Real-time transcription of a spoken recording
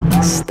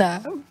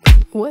Stop.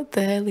 What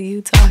the hell are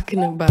you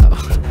talking about?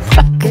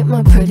 Get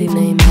my pretty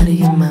name out of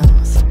your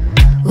mouth.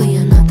 We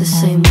are not the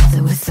same with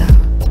or without.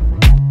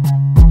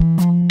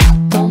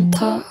 Don't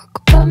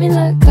talk about me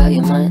like how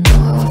you might know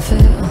how I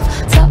feel.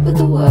 Top of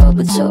the world,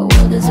 but your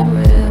world isn't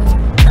real.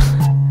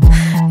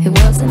 It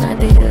wasn't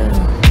ideal.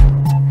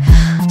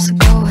 So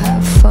go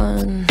have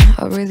fun.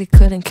 I really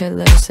couldn't care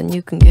less, and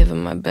you can give it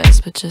my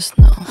best, but just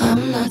know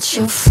I'm not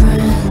your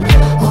friend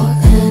or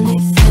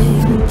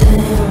anything.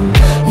 Damn,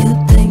 you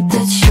think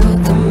that you're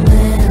the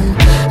man.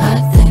 I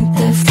think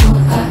therefore I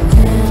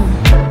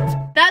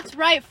am. That's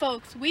right,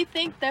 folks. We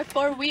think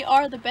therefore we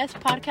are the best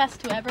podcast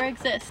to ever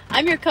exist.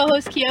 I'm your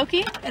co-host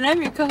Kiyoki, And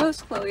I'm your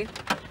co-host Chloe.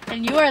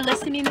 and you are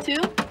listening to.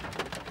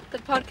 The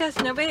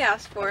podcast nobody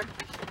asked for.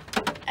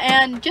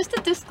 And just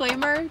a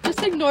disclaimer,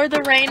 just ignore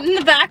the rain in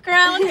the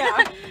background.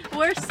 Yeah.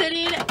 We're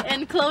sitting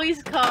in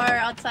Chloe's car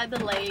outside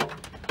the lake,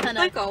 kind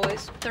Like of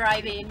always.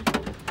 thriving.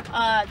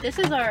 This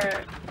is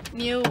our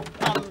new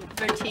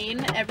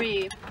routine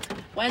every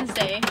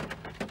Wednesday.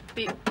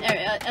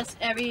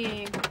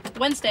 Every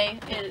Wednesday,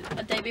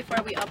 a day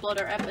before we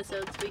upload our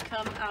episodes, we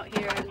come out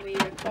here and we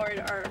record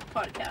our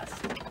podcast.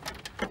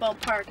 Well,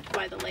 parked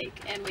by the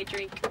lake, and we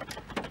drink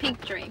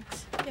pink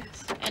drinks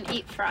Yes. and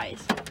eat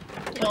fries. Yes.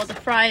 Well, the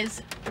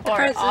fries are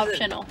fries isn't-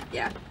 optional.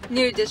 Yeah.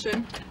 New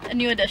edition. A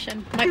new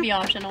edition. Might be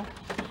optional.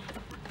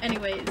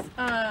 Anyways,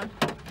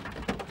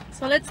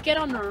 so let's get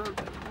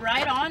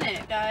right on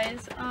it,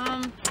 guys.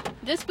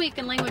 This week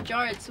in language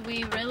arts,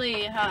 we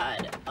really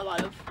had a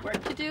lot of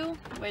work to do,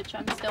 which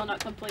I'm still not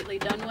completely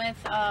done with.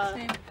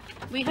 Same.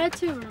 We had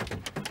to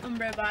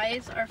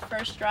revise our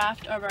first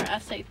draft of our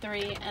essay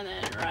 3 and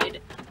then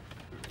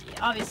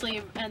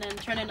and then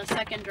turn in a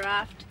second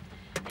draft.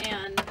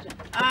 And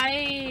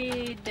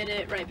I did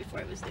it right before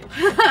it was due.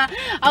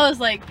 I was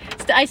like,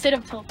 I stayed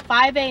up till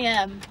 5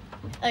 a.m.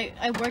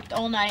 I worked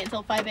all night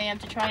until 5 a.m.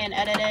 to try and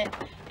edit it.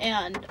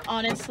 And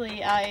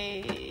honestly,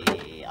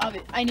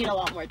 I need a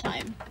lot more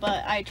time.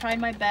 But I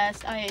tried my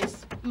best.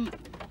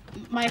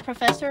 My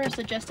professor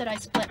suggested I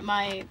split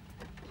my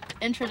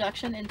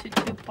introduction into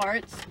 2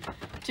 parts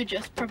to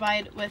just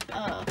provide with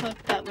a hook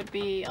that would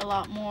be a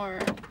lot more,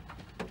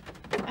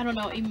 I don't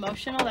know,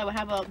 emotional, that would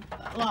have a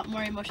lot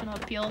more emotional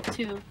appeal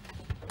to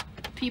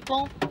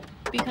people,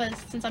 because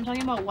since I'm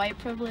talking about white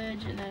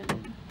privilege, and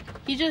then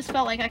he just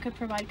felt like I could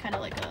provide kind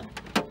of like a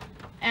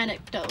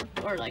anecdote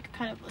or like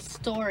kind of a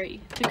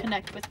story to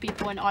connect with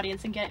people and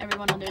audience and get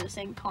everyone under the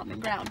same common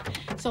ground.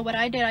 So what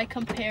I did, I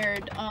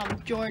compared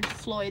George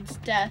Floyd's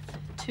death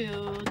to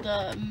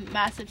the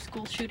massive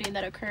school shooting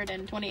that occurred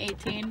in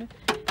 2018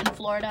 in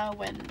Florida,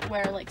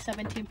 where like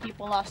 17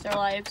 people lost their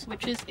lives,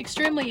 which is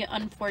extremely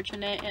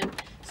unfortunate and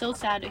so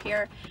sad to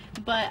hear.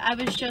 But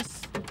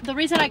the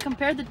reason I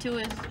compared the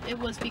two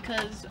was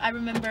because I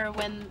remember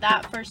when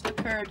that first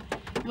occurred,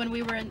 when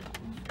we were in,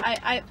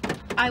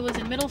 I was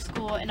in middle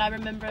school, and I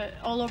remember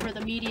all over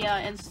the media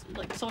and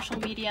like social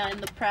media and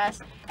the press,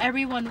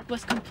 everyone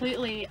was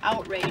completely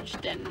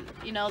outraged, and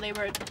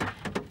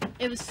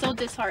it was so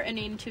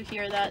disheartening to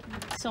hear that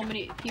so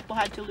many people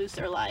had to lose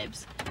their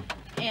lives.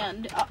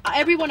 And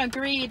everyone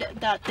agreed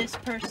that this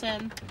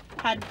person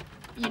had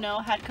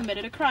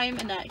committed a crime,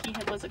 and that he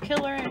was a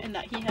killer, and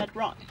that he had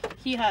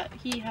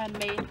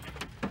made,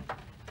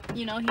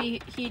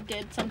 he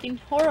did something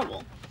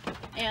horrible.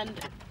 And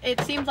it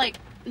seems like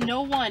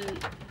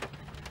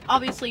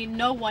obviously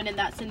no one in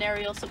that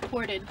scenario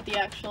supported the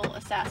actual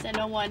assassin.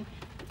 No one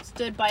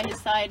stood by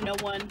his side. No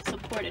one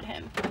supported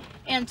him.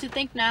 And to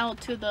think now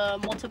to the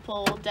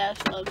multiple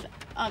deaths of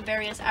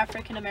various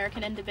African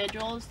American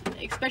individuals,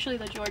 especially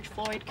the George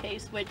Floyd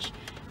case, which,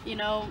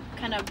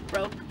 kind of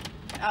broke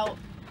out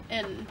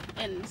and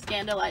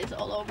scandalized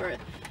all over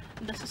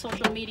the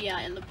social media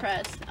and the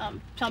press.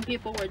 Some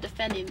people were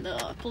defending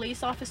the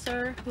police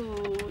officer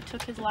who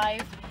took his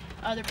life.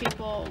 Other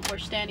people were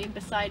standing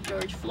beside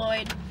George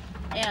Floyd.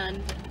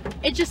 And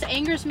it just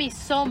angers me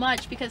so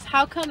much, because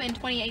how come in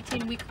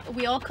 2018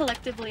 we all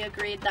collectively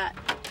agreed that,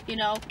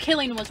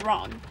 killing was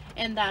wrong,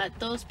 and that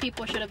those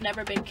people should have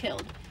never been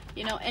killed,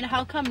 and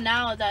how come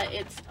now that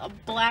it's a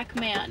black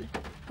man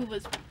who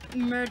was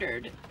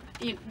murdered,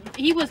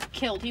 he was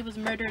killed, he was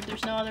murdered,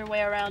 there's no other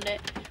way around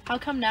it. How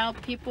come now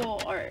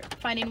people are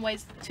finding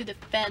ways to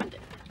defend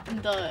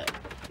the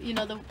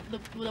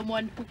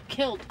one who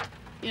killed,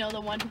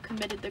 the one who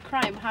committed the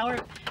crime? How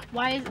are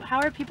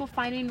people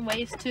finding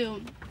ways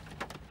to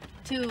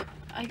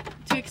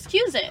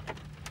excuse it?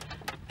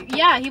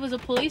 Yeah, he was a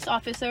police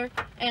officer,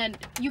 and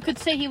you could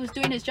say he was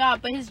doing his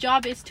job, but his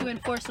job is to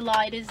enforce the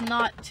law. It is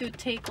not to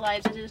take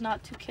lives. It is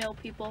not to kill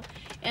people.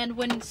 And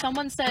when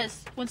someone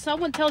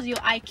tells you,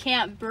 I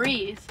can't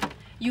breathe,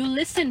 you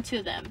listen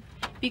to them,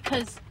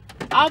 because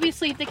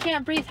obviously if they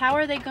can't breathe, how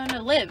are they going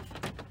to live?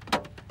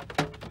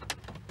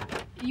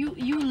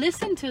 You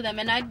listen to them,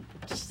 and I'm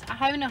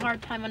having a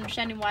hard time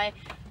understanding why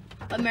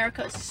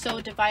America is so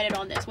divided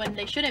on this when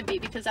they shouldn't be,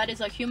 because that is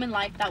a human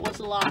life that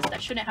was lost,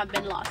 that shouldn't have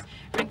been lost,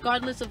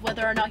 regardless of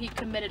whether or not he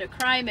committed a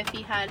crime, if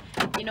he had,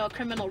 a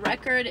criminal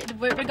record,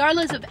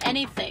 regardless of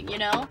anything,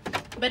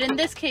 But in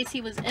this case,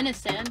 he was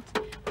innocent.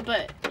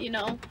 But, you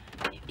know,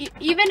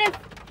 even if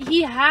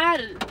he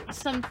had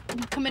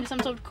committed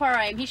some sort of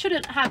crime, he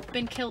shouldn't have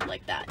been killed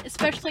like that.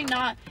 Especially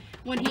not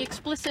when he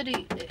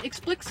explicitly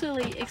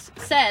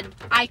said,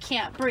 "I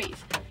can't breathe."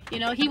 You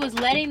know, he was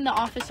letting the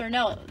officer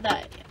know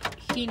that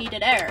he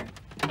needed air,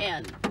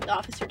 and the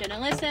officer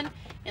didn't listen,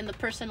 and the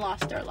person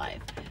lost their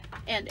life.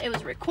 And it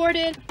was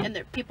recorded, and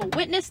the people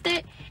witnessed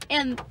it,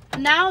 and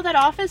now that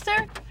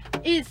officer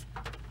is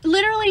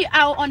literally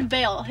out on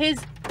bail.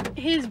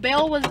 His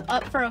bail was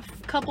up for a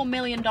couple $1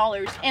 million,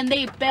 and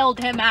they bailed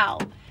him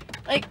out.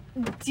 Like,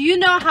 do you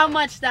know how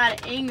much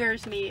that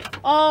angers me?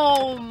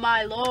 Oh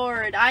my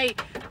lord, I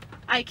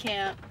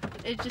can't.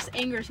 It just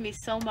angers me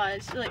so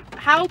much. Like,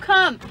 how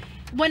come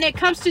when it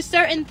comes to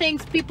certain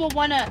things, people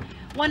wanna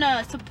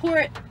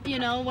support, you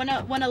know,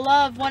 wanna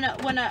love,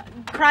 wanna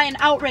cry in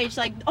outrage,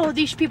 like, oh,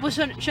 these people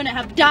shouldn't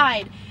have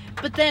died.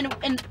 But then,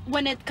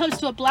 when it comes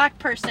to a black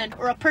person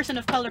or a person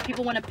of color,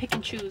 people want to pick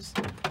and choose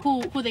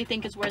who they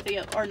think is worthy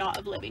or not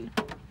of living.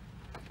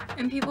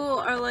 And people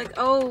are like,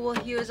 oh, well,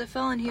 he was a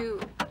felon who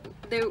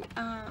they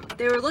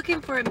were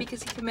looking for him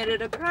because he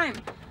committed a crime.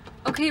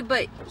 Okay,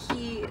 but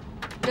he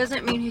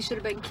doesn't mean he should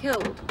have been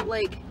killed.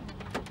 Like,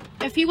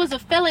 if he was a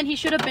felon, he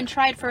should have been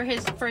tried for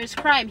his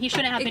crime. He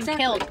shouldn't have been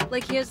killed.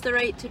 Like, he has the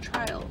right to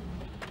trial.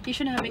 He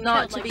shouldn't have been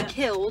not killed. Not to be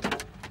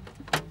killed.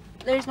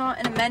 There's not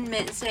an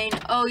amendment saying,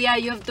 oh yeah,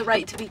 you have the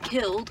right to be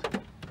killed.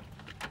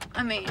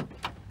 I mean,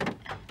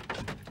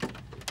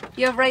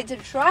 you have right to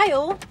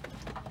trial.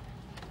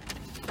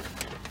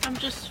 I'm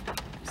just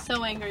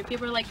so angry.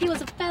 People are like, he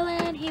was a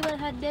felon, he would have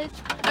had this.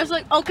 I was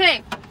like,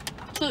 okay,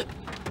 so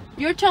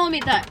you're telling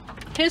me that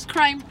his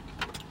crime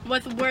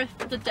was worth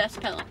the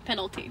death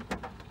penalty.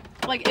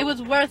 Like, it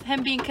was worth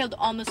him being killed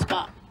on the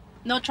spot.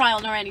 No trial,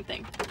 nor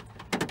anything.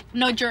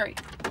 No jury.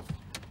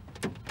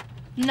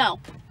 No.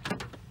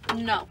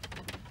 No.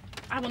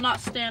 I will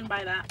not stand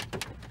by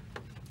that.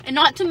 And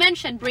not to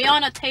mention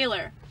Breonna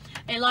Taylor,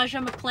 Elijah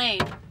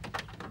McClain.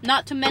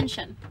 Not to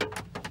mention.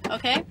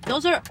 Okay?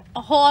 Those are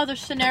a whole other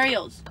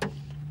scenarios.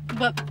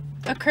 But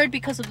occurred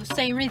because of the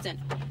same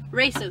reason.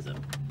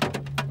 Racism.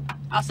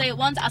 I'll say it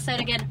once, I'll say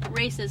it again.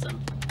 Racism.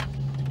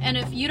 And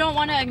if you don't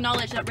want to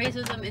acknowledge that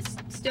racism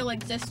still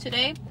exists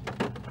today,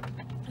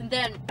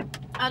 then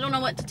I don't know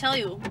what to tell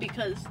you,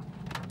 because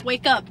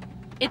wake up.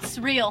 It's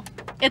real.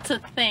 It's a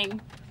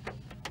thing.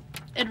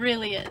 It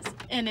really is.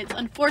 And it's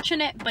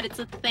unfortunate, but it's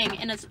a thing.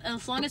 And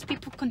as long as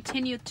people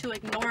continue to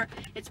ignore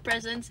its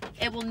presence,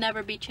 it will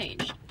never be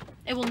changed.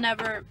 It will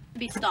never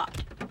be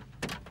stopped.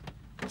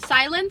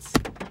 Silence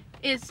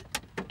is,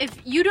 if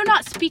you do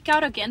not speak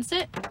out against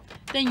it,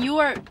 then you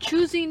are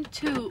choosing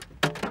to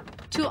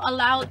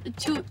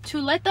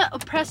let the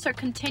oppressor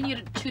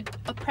continue to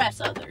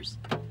oppress others.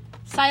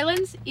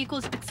 Silence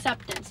equals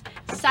acceptance.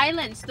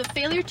 Silence, the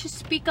failure to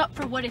speak up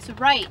for what is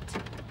right,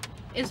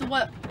 is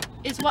what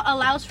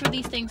allows for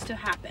these things to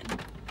happen.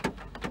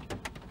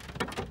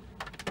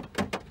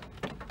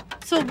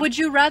 So would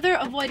you rather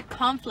avoid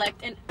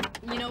conflict and,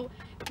 you know,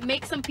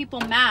 make some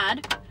people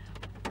mad,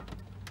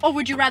 or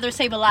would you rather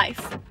save a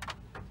life?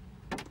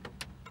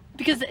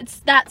 Because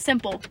it's that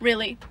simple,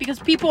 really. Because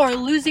people are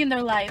losing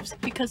their lives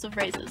because of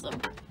racism.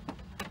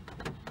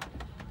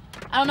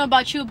 I don't know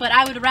about you, but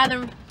I would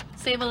rather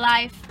save a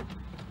life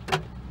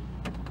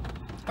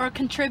or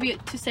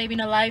contribute to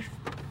saving a life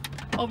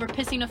over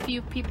pissing a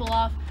few people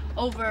off,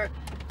 over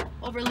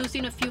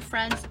losing a few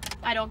friends.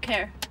 I don't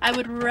care. I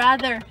would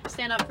rather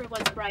stand up for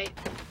what's right.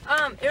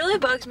 It really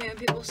bugs me when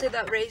people say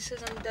that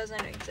racism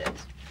doesn't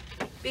exist.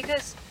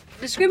 Because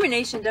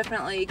discrimination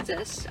definitely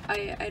exists.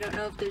 I don't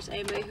know if there's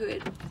anybody who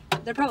would...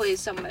 There probably is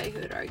somebody who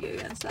would argue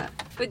against that.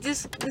 But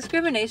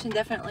discrimination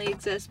definitely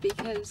exists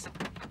because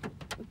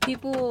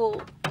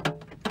people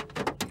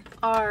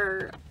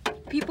are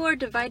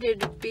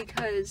divided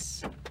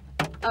because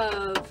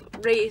of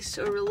race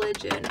or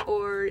religion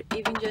or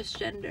even just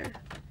gender.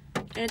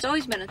 And it's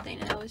always been a thing.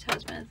 It always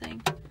has been a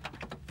thing.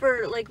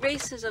 For, like,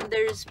 racism,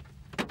 there's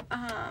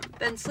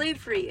been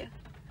slavery.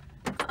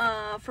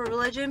 For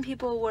religion,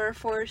 people were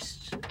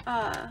forced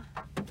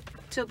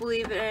to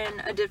believe in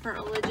a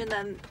different religion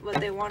than what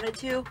they wanted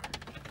to,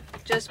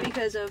 just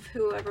because of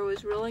whoever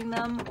was ruling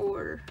them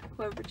or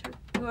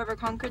whoever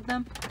conquered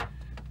them.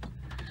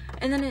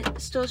 And then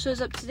it still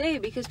shows up today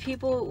because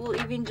people will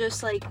even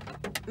just, like,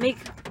 make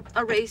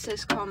a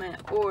racist comment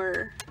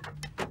or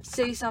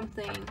say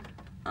something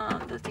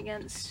that's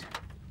against...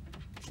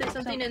 Say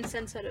something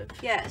insensitive.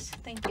 Yes,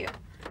 thank you.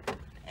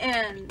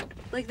 And,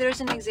 like,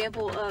 there's an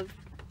example of,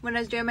 when I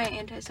was doing my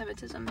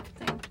anti-Semitism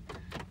thing,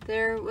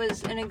 there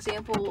was an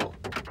example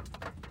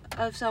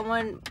of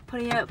someone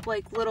putting up,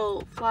 like,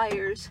 little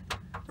flyers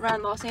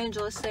around Los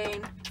Angeles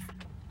saying,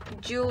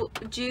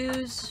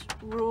 Jews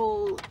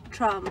rule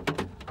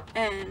Trump,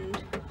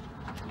 and,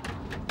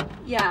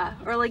 yeah,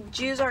 or, like,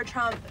 Jews are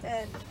Trump,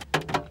 and,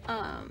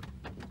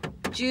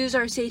 Jews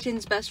are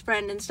Satan's best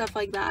friend, and stuff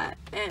like that,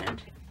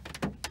 and,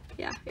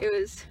 yeah, it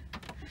was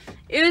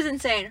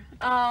insane.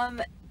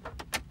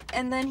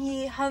 And then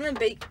he hung a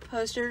big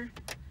poster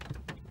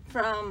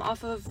from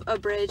off of a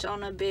bridge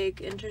on a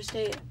big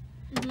interstate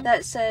Mhm.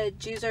 that said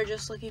Jews are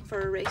just looking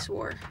for a race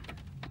war.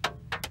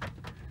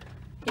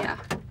 Yeah.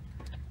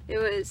 It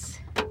was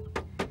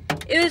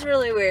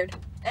really weird.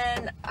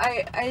 And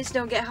I just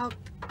don't get how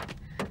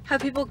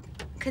people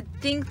could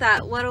think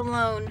that, let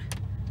alone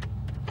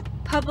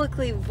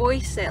publicly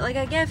voice it. Like,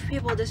 I get if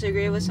people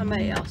disagree with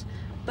somebody else,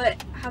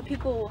 but how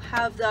people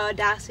have the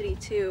audacity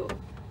to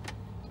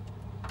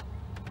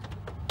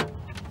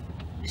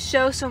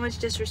show so much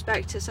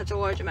disrespect to such a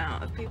large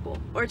amount of people,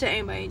 or to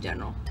anybody in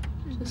general.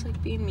 Just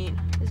like being mean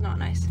is not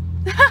nice.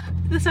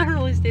 That sounds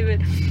really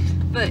stupid,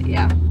 but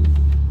yeah.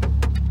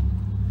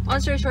 Long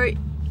story short,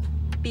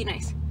 be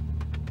nice.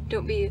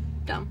 Don't be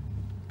dumb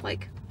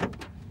like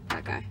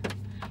that guy.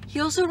 He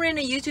also ran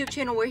a YouTube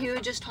channel where he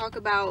would just talk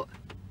about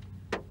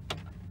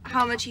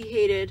how much he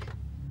hated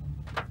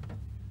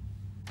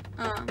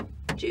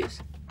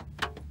Jews.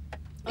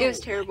 It was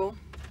terrible.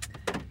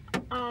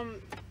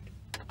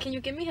 Can you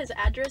give me his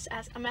address?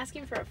 I'm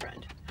asking for a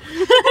friend.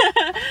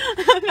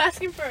 I'm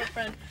asking for a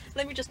friend.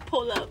 Let me just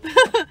pull up.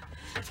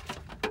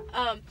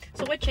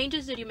 So what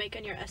changes did you make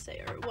in your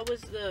essay, or what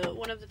was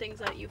one of the things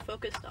that you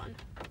focused on?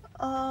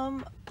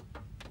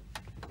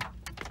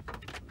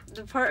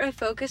 The part I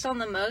focused on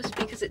the most,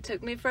 because it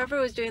took me forever,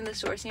 was doing the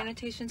source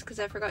annotations, because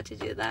I forgot to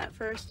do that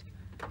first.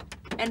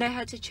 And I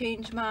had to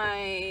change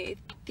my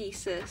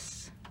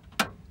thesis.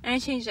 And I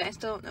changed it. I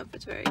still don't know if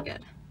it's very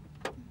good.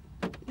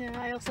 Yeah,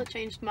 I also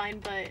changed mine,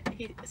 but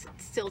he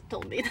still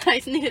told me that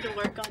I needed to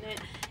work on it,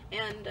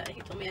 and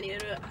he told me I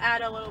needed to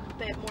add a little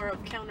bit more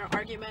of counter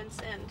arguments,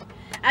 and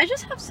I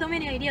just have so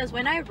many ideas.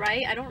 When I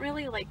write, I don't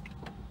really like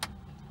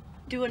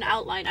do an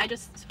outline. I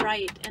just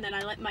write, and then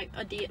I let my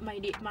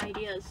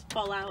ideas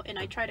fall out, and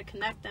I try to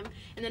connect them,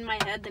 and in my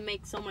head they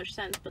make so much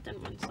sense, but then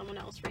when someone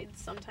else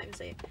reads, sometimes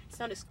it's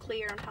not as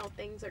clear on how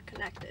things are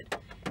connected,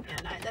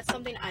 and that's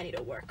something I need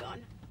to work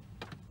on.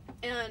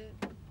 And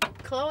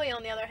Chloe,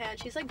 on the other hand,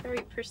 she's like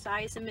very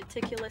precise and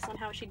meticulous on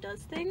how she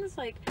does things.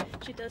 Like,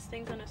 she does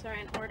things in a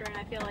certain order, and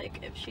I feel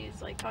like if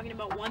she's like talking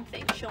about one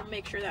thing, she'll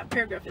make sure that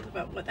paragraph is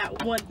about what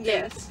that one thing.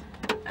 Yes,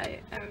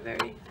 I'm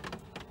very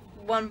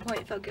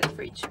one-point focus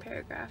for each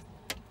paragraph.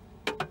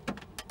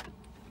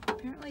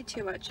 Apparently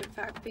too much, in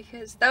fact,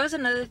 because that was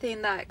another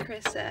thing that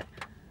Chris said.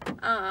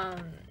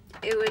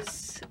 It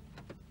was,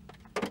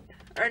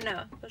 or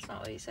no, that's not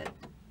what he said.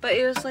 But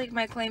it was like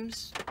my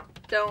claims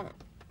don't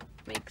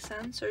make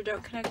sense or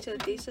don't connect to the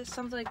thesis,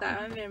 something like that.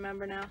 I don't even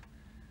remember now.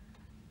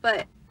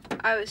 But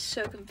I was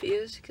so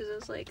confused because I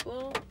was like,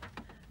 well,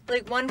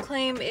 like one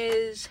claim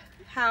is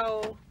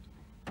how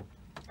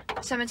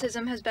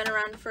Semitism has been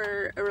around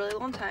for a really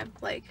long time,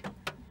 like,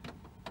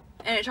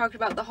 and it talked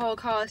about the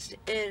Holocaust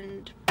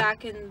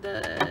back in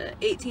the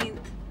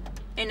 18th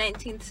and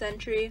 19th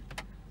century.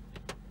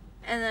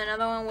 And then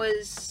another one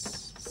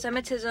was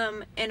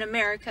Semitism in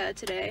America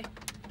today.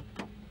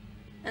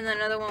 And then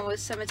another one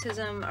was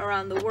Semitism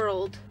around the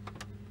world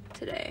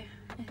today.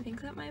 I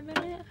think that might have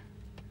been it.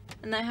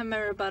 And then I have my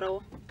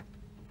rebuttal.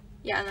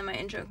 Yeah, and then my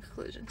intro and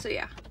conclusion. So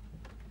yeah.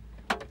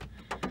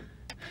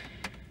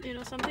 You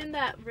know, something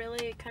that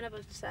really kind of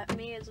upset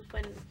me is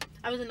when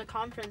I was in a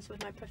conference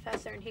with my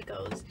professor, and he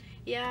goes,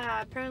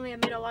 yeah, apparently I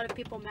made a lot of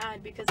people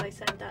mad because I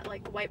said that,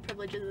 like, white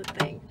privilege is a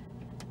thing.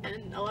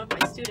 And a lot of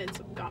my students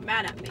got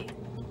mad at me.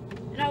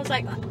 And I was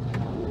like,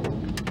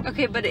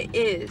 okay, but it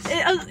is.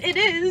 It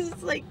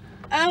is. Like,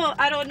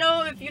 I don't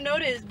know if you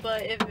noticed,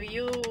 but if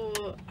you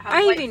have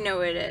I even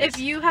know it is. If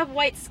you have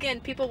white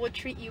skin, people will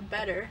treat you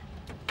better.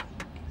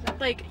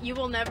 Like, you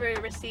will never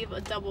receive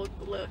a double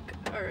look,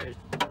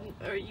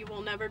 or you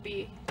will never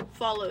be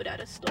followed at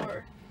a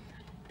store.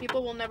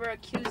 People will never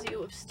accuse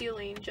you of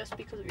stealing just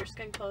because of your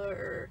skin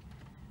color,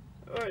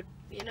 or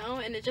you know,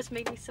 and it just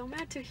made me so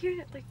mad to hear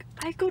it. Like,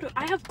 I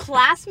have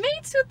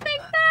classmates who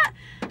think that?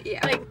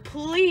 Yeah. Like,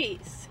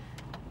 please.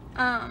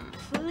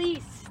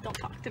 Please don't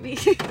talk to me.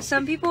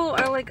 Some people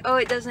are like, oh,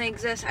 it doesn't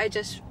exist. I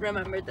just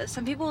remembered this.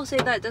 Some people will say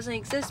that it doesn't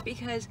exist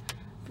because,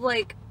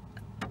 like,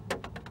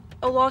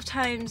 a lot of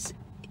times,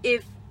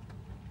 if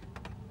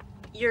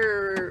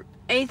you're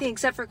anything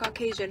except for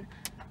Caucasian,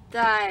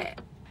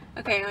 that,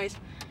 okay, anyways.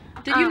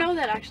 Did you know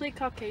that actually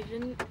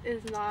Caucasian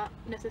is not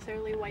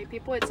necessarily white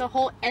people? It's a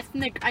whole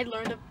ethnic, I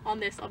learned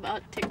on this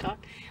about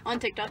on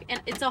TikTok,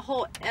 and it's a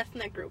whole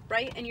ethnic group,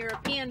 right? And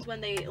Europeans,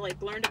 when they,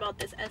 like, learned about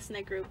this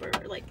ethnic group, or,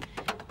 like,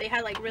 they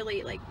had, like,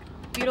 really, like,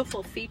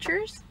 beautiful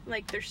features,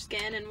 like their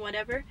skin and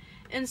whatever,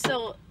 and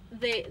so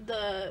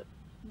the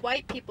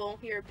white people,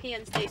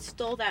 Europeans, they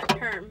stole that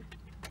term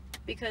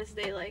because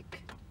they,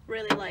 like,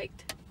 really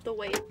liked the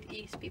way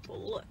these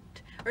people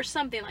looked, or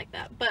something like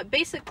that. But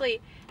basically,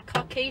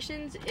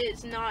 Caucasians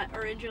is not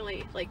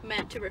originally, like,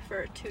 meant to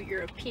refer to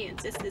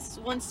Europeans. It's this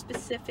one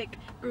specific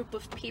group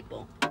of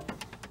people.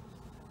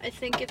 I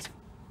think it's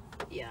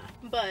Yeah,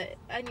 but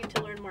I need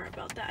to learn more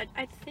about that.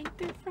 I think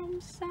they're from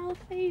South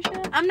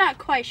Asia. I'm not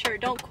quite sure.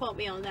 Don't quote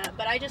me on that.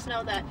 But I just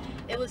know that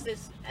it was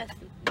this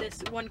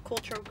one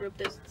cultural group,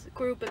 this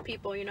group of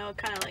people, you know,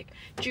 kind of like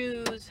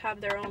Jews have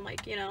their own,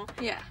 like, you know.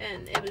 Yeah.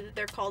 And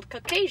they're called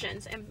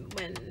Caucasians. And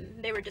when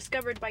they were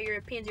discovered by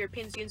Europeans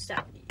used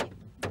that,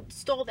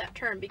 stole that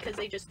term because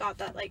they just thought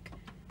that, like,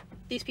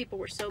 these people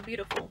were so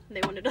beautiful. And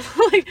they wanted to,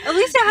 like... At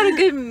least it had a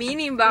good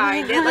meaning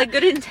behind it, like,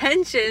 good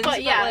intentions.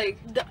 But yeah,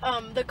 like...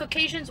 the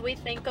Caucasians we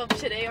think of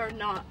today are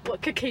not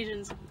what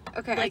Caucasians...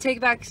 Okay, like... I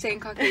take back saying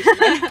Caucasian.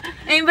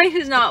 Anybody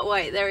who's not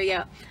white, there we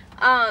go.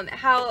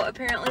 How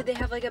apparently they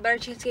have, like, a better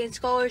chance of getting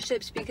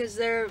scholarships because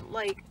they're,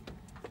 like,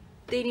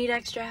 they need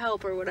extra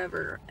help or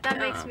whatever. That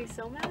makes me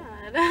so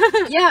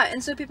mad. Yeah,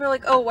 and so people are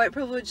like, oh, white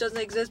privilege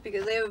doesn't exist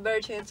because they have a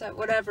better chance at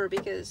whatever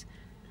because...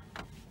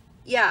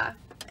 Yeah,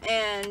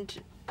 and...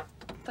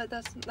 But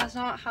that's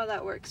not how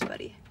that works,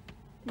 buddy.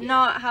 Yeah.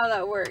 Not how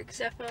that works.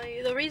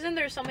 Definitely. The reason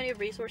there's so many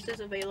resources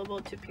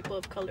available to people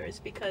of color is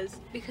because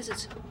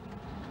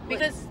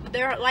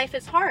their life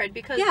is hard,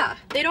 because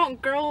they don't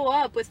grow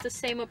up with the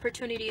same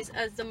opportunities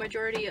as the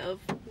majority of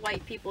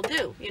white people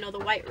do, you know, the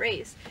white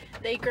race.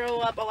 They grow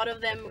up, a lot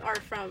of them are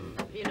from,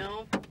 you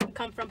know,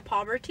 come from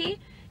poverty,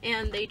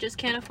 and they just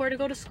can't afford to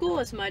go to school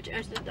as much.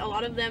 A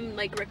lot of them,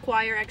 like,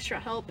 require extra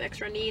help,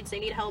 extra needs. They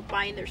need help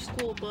buying their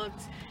school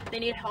books. They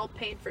need help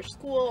paying for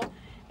school.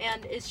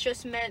 And it's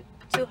just meant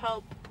to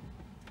help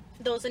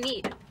those in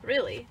need,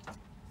 really.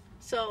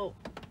 So,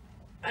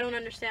 I don't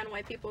understand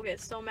why people get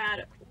so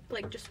mad,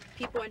 like, just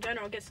people in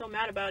general get so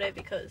mad about it,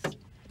 because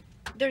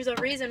there's a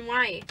reason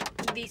why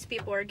these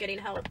people are getting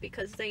help,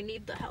 because they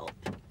need the help.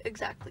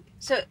 Exactly.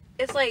 So,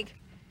 it's like...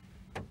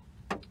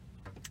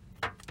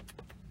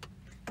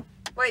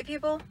 White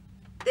people,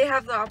 they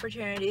have the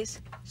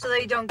opportunities, so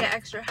they don't get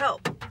extra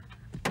help.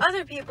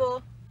 Other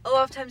people, a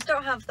lot of times,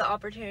 don't have the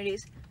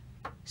opportunities,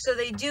 so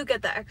they do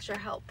get the extra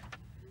help.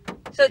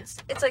 So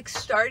it's like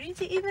starting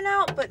to even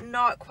out, but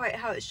not quite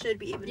how it should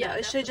be evened out.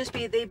 It should just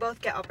be they both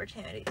get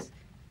opportunities.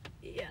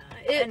 Yeah.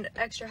 And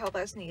extra help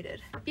as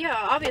needed. Yeah,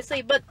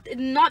 obviously, but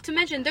not to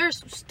mention,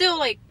 there's still,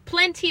 like,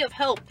 plenty of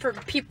help for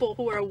people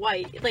who are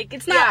white. Like,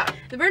 it's not,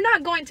 we're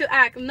not going to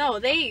act, no,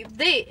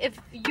 if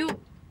you...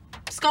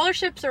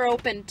 Scholarships are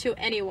open to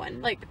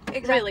anyone. Like,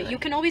 really, you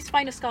can always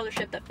find a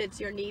scholarship that fits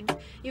your needs.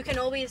 You can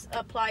always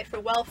apply for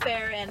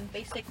welfare and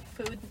basic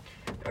food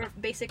or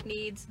basic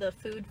needs, the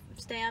food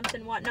stamps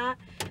and whatnot.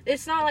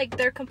 It's not like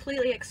they're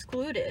completely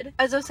excluded.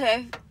 As I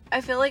say, I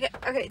feel like,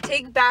 okay,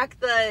 take back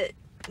the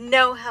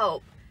no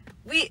help.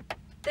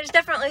 There's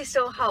definitely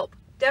still help.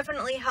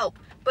 Definitely help.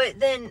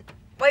 But then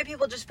white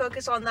people just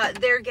focus on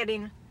that they're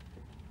getting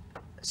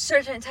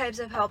certain types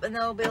of help, and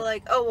they'll be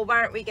like, oh, well,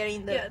 why aren't we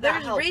getting that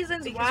help? There's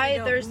reasons why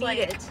there's,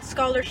 like,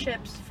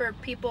 scholarships for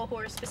people who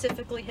are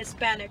specifically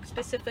Hispanic,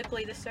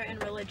 specifically the certain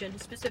religion,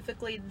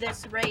 specifically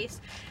this race,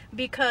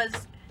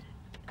 because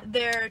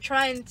they're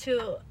trying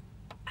to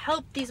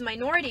help these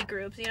minority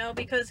groups, you know,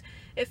 because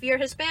if you're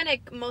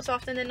Hispanic, most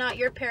often than not,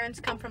 your parents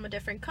come from a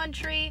different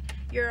country,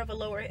 you're of a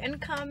lower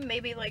income,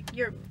 maybe, like,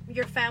 your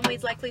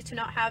family's likely to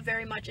not have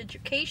very much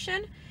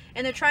education,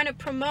 and they're trying to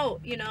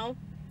promote, you know,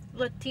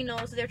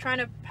 Latinos. They're trying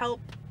to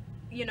help,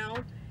 you know,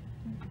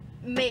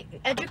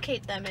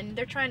 educate them, and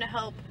they're trying to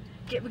help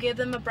give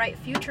them a bright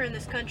future in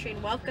this country,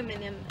 and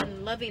welcoming them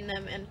and loving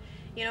them, and,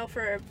 you know,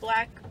 for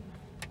black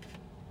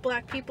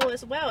people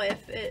as well.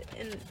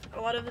 And a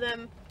lot of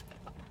them,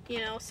 you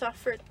know,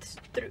 suffer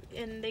through,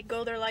 and they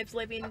go their lives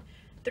living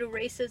through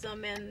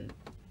racism and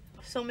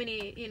so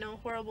many, you know,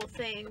 horrible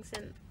things,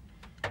 and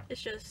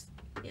it's just,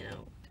 you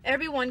know,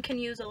 everyone can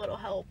use a little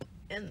help,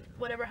 and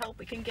whatever help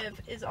we can give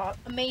is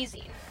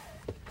amazing.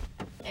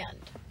 And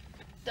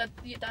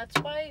that's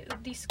why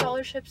these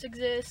scholarships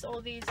exist,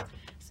 all these.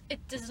 It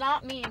does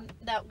not mean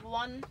that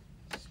one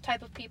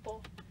type of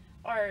people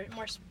are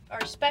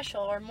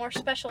special or more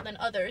special than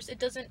others. It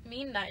doesn't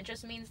mean that. It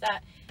just means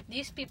that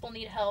these people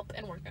need help,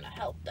 and we're going to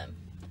help them.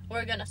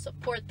 We're going to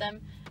support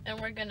them, and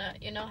we're going to,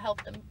 you know,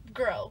 help them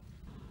grow.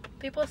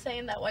 People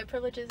saying that white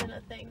privilege isn't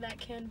a thing, that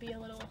can be a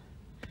little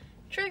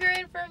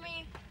triggering for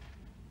me.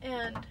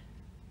 And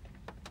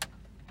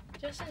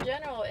just in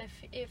general,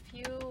 if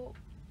you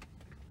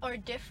are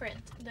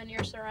different than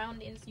your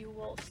surroundings, you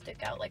will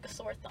stick out like a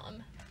sore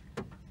thumb,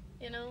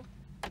 you know?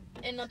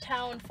 In a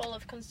town full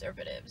of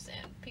conservatives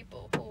and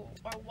people who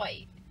are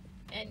white,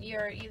 and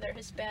you're either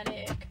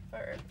Hispanic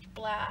or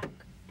black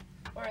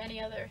or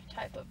any other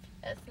type of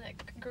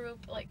ethnic group,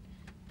 like,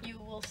 you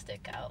will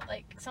stick out.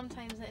 Like,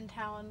 sometimes in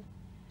town,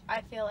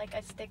 I feel like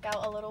I stick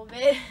out a little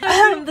bit.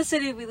 The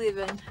city we live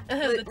in.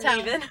 The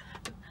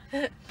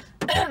town.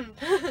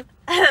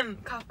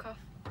 Cough, cough.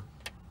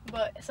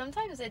 But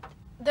sometimes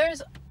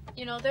there's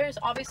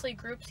obviously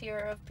groups here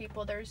of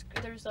people. There's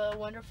a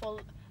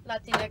wonderful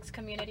Latinx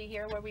community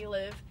here where we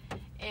live,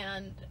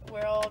 and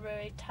we're all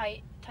very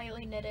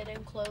tightly knitted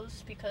and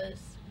close because,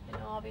 you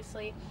know,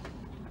 obviously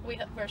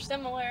we're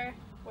similar,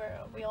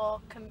 we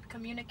all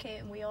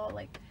communicate, and we all,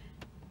 like,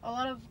 a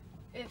lot of,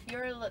 if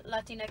you're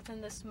Latinx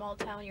in this small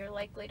town, you're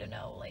likely to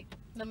know, like,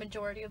 the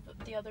majority of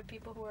the other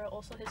people who are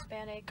also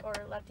Hispanic or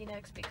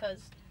Latinx,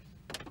 because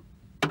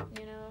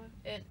you know,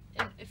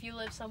 if you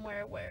live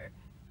somewhere where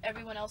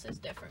everyone else is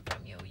different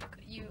from you,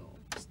 you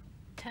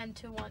tend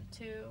to want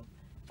to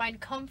find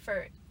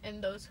comfort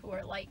in those who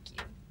are like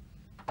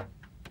you.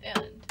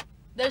 And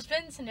there's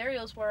been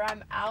scenarios where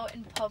I'm out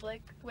in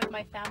public with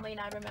my family and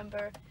I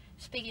remember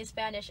speaking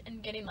Spanish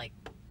and getting like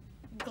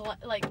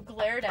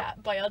glared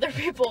at by other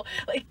people,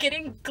 like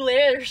getting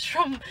glares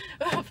from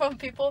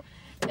people,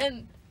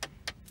 and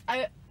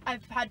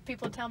I've had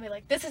people tell me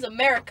like, this is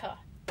America,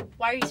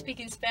 why are you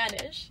speaking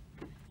Spanish?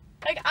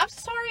 Like, I'm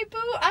sorry, boo.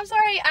 I'm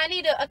sorry. I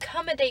need to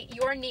accommodate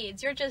your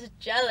needs. You're just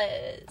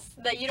jealous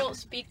that you don't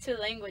speak 2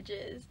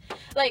 languages.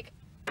 Like,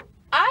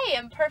 I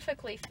am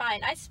perfectly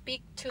fine. I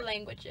speak 2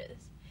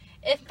 languages.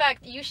 In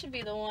fact, you should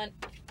be the one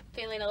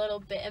feeling a little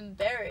bit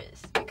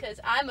embarrassed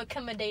because I'm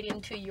accommodating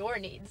to your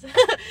needs.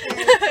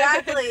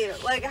 Exactly.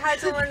 Like, I had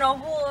to learn a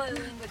whole other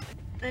language.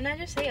 And I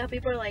just hate how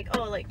people are like,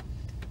 oh,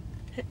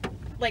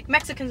 like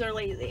Mexicans are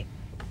lazy.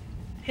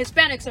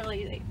 Hispanics are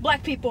lazy.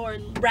 Black people are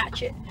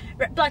ratchet.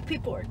 Black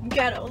people are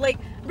ghetto. Like,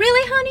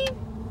 really, honey?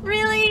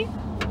 Really?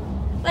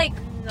 Like,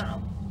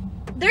 No.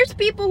 there's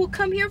people who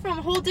come here from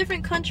a whole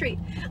different country,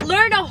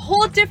 learn a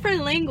whole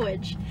different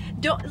language.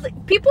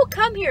 People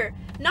come here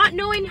not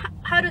knowing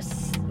how to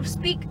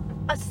speak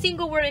a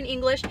single word in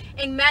English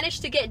and manage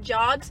to get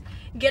jobs,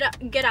 get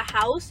a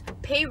house,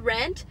 pay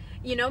rent,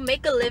 you know,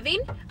 make a living,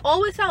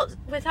 all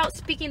without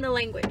speaking the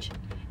language.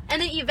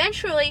 And then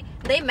eventually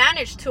they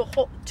manage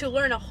to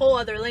learn a whole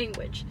other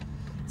language.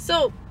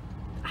 So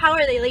how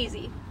are they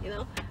lazy? You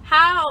know,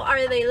 how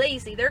are they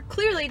lazy? They're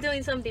clearly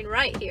doing something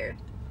right here.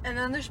 And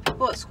then there's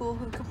people at school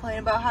who complain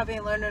about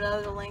having learned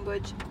another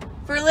language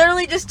for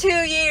literally just 2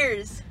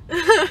 years.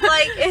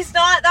 Like, it's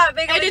not that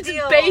big of a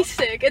deal. And it's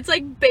basic. It's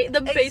like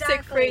the basic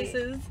Exactly.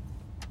 phrases.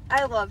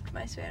 I loved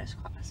my Spanish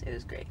class. It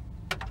was great.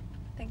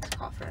 Thanks,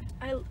 Coffin.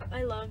 I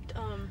loved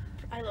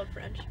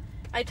French.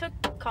 I took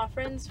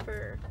Coffins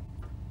for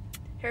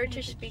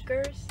Heritage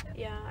speakers.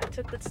 Yeah, I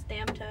took the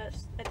STAM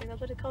test. I think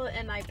that's what they call it,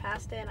 and I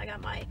passed it, and I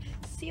got my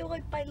seal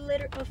of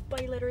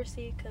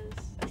biliteracy because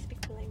I speak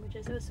 2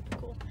 languages. It was super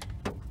cool.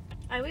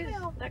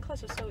 That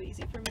class was so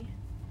easy for me.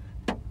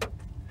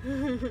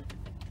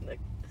 Like,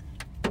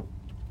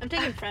 I'm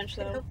taking French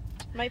though.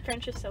 My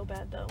French is so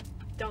bad though.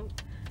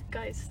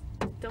 Guys,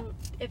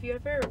 if you're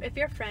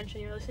French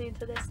and you're listening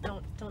to this,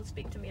 don't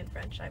speak to me in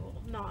French. I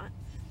will not.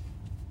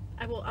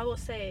 I will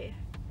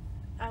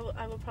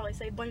probably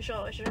say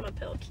bonjour, je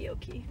m'appelle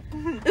Kiyoki.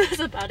 That's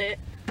about it.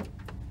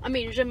 I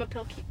mean, je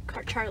m'appelle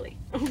Charlie.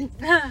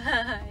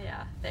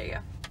 Yeah, there you go.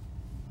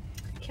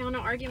 Counter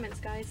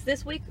arguments, guys.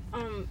 This week,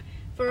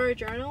 for our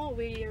journal,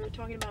 we are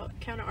talking about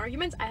counter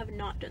arguments. I have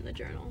not done the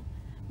journal,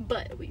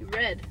 but we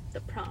read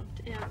the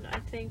prompt, and I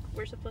think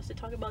we're supposed to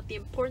talk about the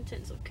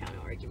importance of counter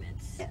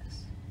arguments.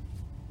 Yes.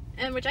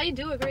 And which I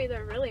do agree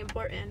they're really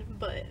important,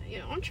 but you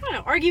know, I'm trying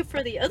to argue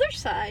for the other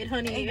side,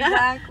 honey.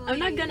 Exactly. I'm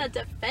not gonna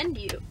defend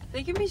you.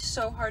 They can be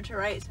so hard to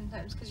write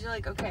sometimes because you're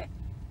like, okay.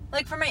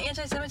 Like, for my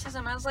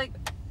anti-Semitism, I was like,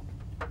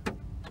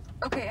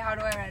 okay, how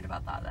do I write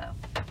about that, though?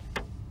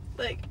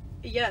 Like,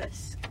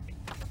 yes,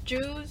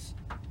 Jews,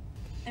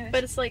 Anyways.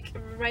 but it's like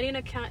writing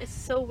a count is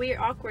so weird,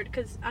 awkward,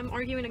 because I'm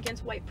arguing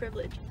against white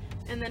privilege,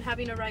 and then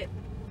having to write,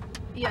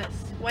 yes,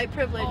 white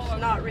privilege,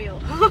 not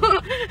real.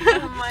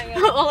 Oh my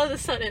God. All of a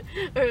sudden,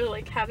 or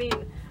like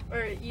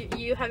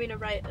you having to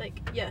write like,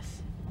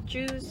 yes,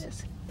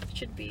 Jews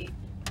should be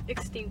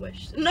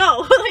extinguished.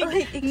 No,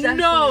 like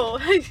exactly. no.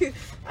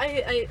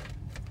 I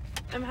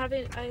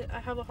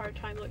have a hard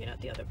time looking at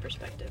the other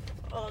perspective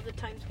all of the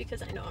times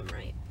because I know I'm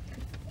right.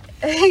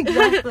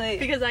 Exactly.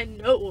 Because I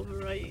know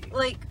I'm right.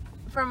 Like,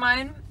 for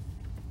mine,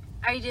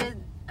 I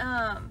did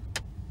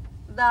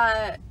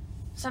that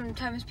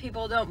sometimes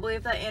people don't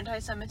believe that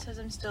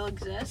anti-Semitism still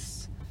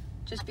exists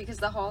just because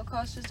the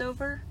Holocaust is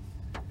over.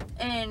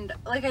 And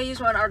like, I used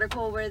one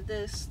article where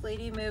this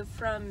lady moved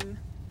from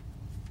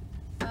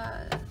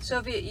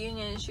Soviet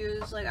Union, and she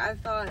was like, I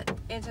thought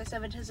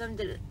anti-Semitism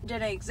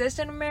didn't exist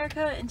in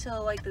America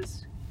until like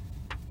this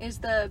is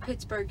the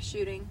Pittsburgh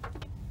shooting.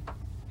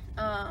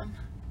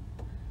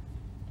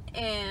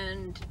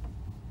 And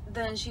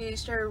then she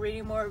started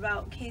reading more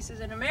about cases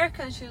in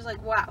America, and she was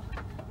like, wow,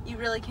 you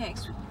really can't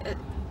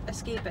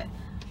escape it.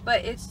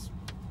 But it's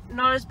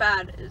not as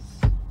bad as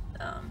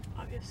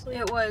Obviously.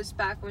 it was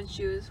back when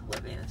she was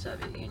living in the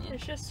Soviet Union.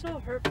 It's just so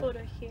hurtful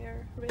to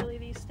hear, really,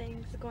 these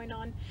things going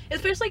on.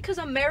 Especially because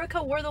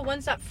America were the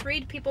ones that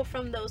freed people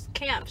from those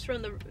camps,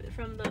 from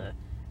the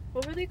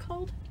what were they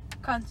called?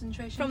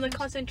 Concentration From the camps.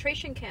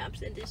 concentration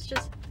camps, and it's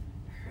just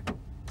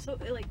so,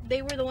 like,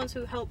 they were the ones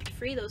who helped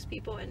free those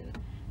people, and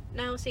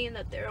now seeing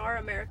that there are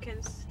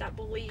Americans that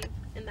believe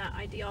in that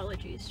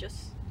ideology is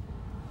just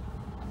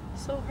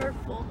so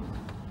hurtful.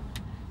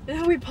 And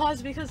then we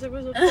paused because there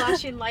was a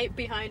flashing light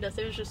behind us.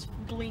 It was just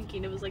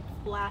blinking. It was like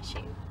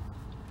flashing.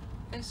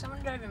 Is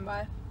someone driving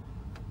by?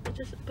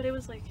 But it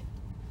was like,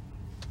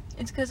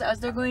 It's because as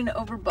they're going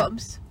over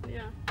bumps.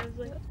 yeah, it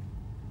was like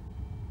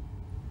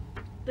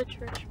the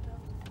church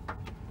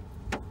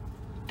bell.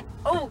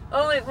 Oh,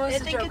 wait, what was I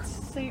the think joke? it's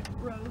St.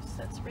 Rose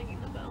that's ringing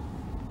the bell.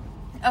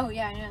 Oh,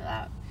 yeah, I know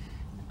that.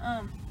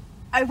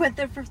 I went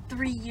there for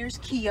 3 years,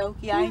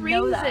 Kyoki. Who I know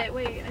rings that. it?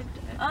 Wait,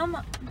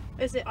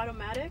 is it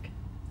automatic?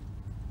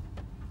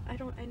 I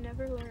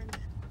never learned.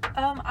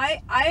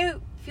 I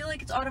feel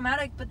like it's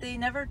automatic, but they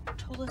never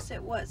told us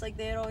it was. Like,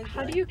 they had always.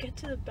 How do you get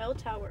to the bell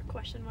tower?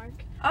 Question mark.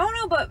 I don't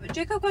know, but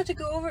Jacob got to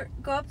go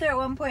up there at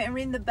one point and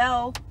ring the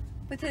bell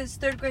with his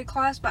 3rd grade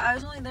class, but I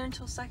was only there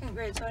until 2nd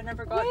grade, so I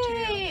never got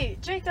to.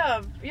 Wait,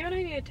 Jacob, you're gonna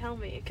need to tell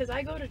me, because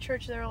I go to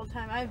church there all the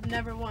time. I've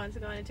never once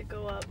gotten to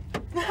go up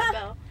that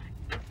bell.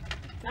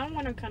 Now I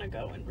want to kind of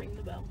go and ring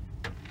the bell.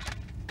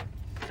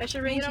 I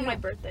should ring it on my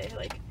birthday.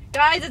 Like,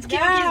 guys, it's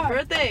Kyoki's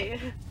birthday.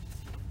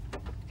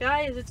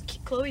 Guys, it's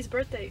Chloe's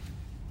birthday.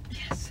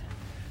 Yes.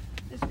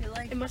 Just be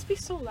like, It must be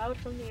so loud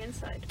from the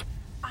inside.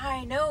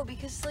 I know,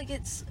 because like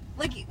it's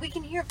like we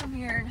can hear it from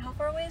here. And how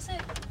far away is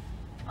it?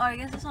 Oh, I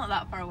guess it's not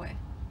that far away.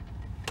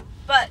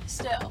 But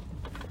still.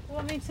 Well,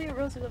 I mean, St.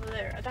 Rose is over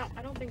there.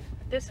 I don't think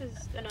this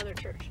is another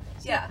church.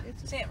 Yeah,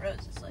 it's St. Rose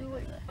is like Like over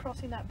there.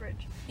 crossing that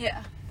bridge.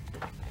 Yeah.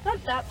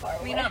 Not that far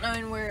away. Me not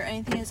knowing where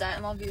anything is at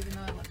in Longview, even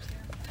though I lived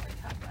here for like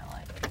half my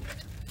life.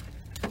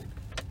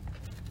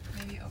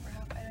 Maybe over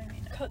half. I don't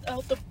even know. Cut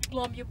out the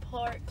Longview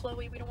part,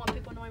 Chloe. We don't want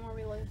people knowing where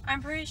we live.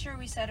 I'm pretty sure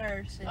we said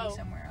our city Oh,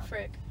 somewhere else.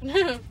 frick.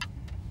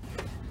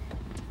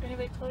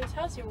 Anyway, Chloe,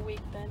 how's your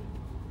week been?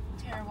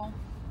 Terrible.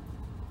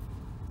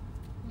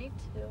 Me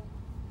too.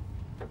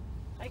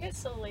 I get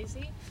so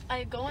lazy.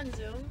 I go on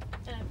Zoom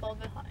and I fall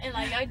behind. And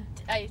like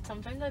I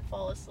sometimes I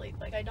fall asleep.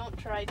 Like I don't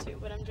try to,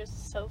 but I'm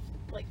just so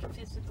like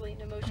physically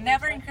and emotionally.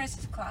 Never in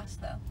Chris's class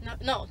though.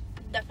 No,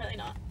 definitely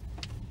not.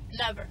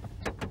 Never.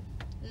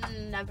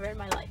 Never in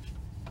my life.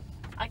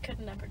 I could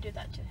never do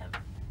that to him.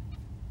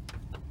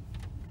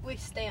 We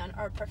stay on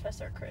our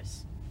Professor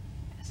Chris.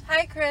 Yes.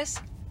 Hi, Chris.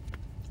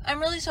 I'm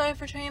really sorry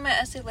for turning my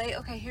essay late.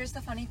 Okay, here's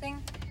the funny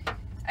thing.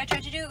 I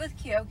tried to do it with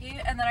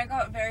Kyoki, and then I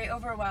got very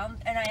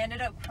overwhelmed, and I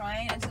ended up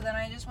crying, and so then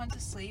I just went to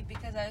sleep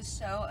because I was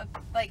so,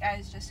 like, I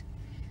was just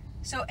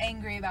so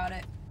angry about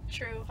it.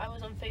 True, I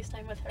was on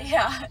FaceTime with her.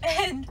 Yeah,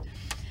 and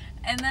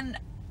then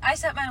I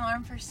set my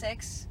alarm for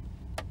 6,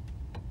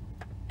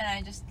 and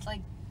I just,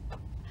 like,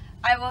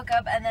 I woke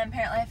up, and then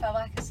apparently I fell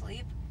back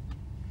asleep,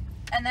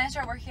 and then I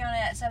started working on it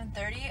at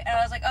 7:30, and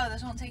I was like, oh,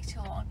 this won't take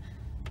too long.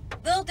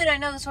 Little did I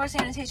know the source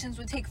annotations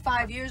would take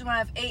 5 years when I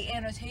have 8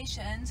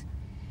 annotations.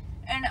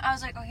 And I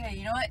was like, okay,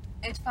 you know what?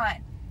 It's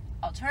fine.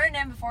 I'll turn it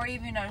in before he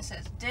even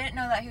notices. Didn't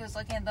know that he was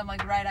looking at them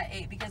like right at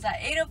 8, because at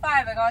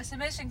 8:05 I got a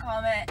submission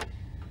comment,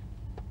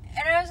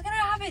 and I was gonna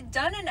have it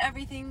done and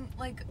everything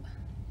like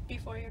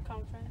Before your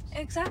conference.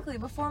 exactly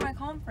before my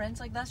conference.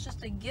 Like that's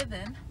just a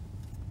given.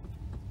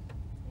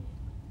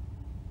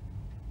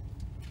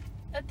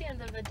 At the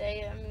end of the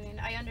day, I mean,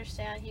 I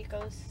understand he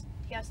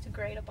has to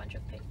grade a bunch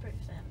of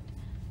papers, and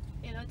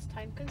you know it's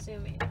time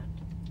consuming.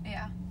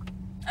 Yeah.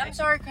 I'm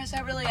sorry, Chris. I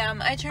really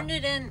am. I turned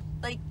it in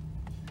like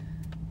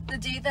the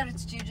date that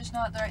it's due, just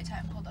not at the right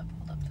time. Hold up.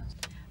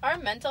 Our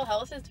mental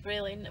health is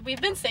really.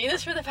 We've been saying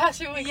this for the past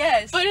few weeks.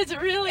 Yes. But it's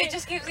really. It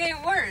just keeps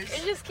getting worse.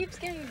 It just keeps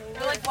getting worse.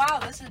 We're like, wow,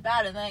 this is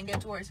bad, and then it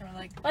gets worse, and we're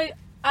like,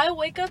 I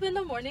wake up in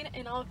the morning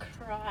and I'll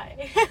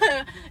cry,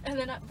 and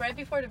then right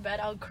before the bed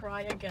I'll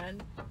cry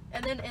again,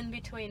 and then in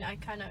between I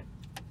kind of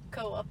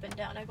go up and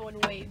down. I go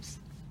in waves.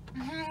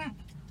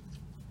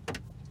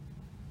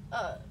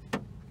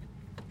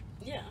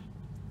 Yeah.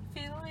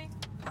 feeling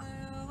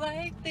blue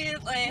like the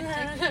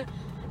Atlantic.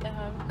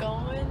 I'm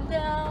going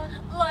down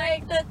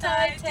like the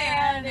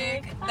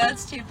Titanic.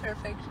 That's too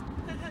perfect.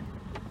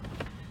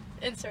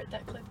 Insert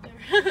that clip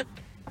there.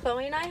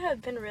 Chloe and I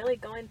have been really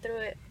going through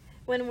it.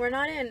 When we're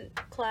not in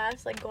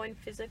class, like going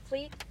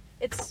physically,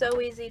 it's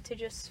so easy to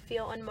just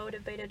feel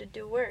unmotivated to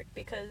do work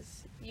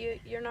because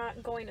you're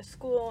not going to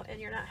school and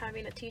you're not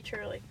having a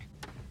teacher, like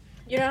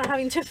you're not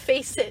having to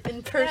face it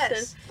in person.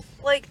 Yes.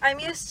 Like I'm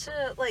used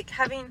to like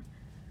having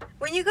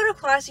when you go to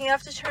class and you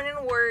have to turn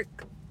in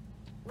work,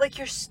 like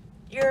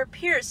your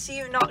peers see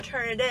you not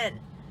turn it in.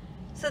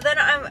 So then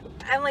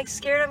I'm like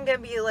scared I'm gonna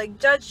be like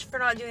judged for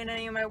not doing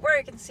any of my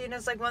work and seen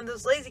as like one of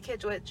those lazy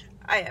kids, which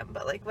I am,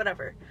 but like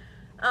whatever.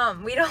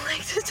 We don't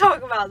like to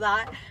talk about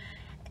that.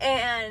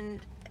 And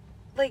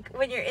like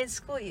when you're in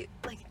school, you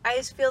like I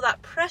just feel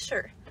that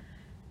pressure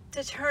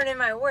to turn in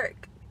my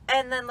work.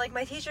 And then like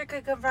my teacher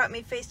could confront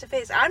me face to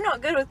face. I'm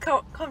not good with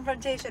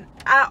confrontation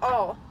at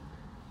all.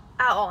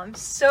 At all. I'm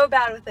so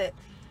bad with it.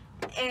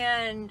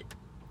 And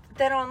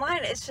then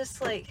online it's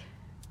just like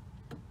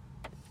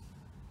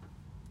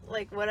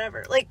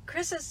whatever. Like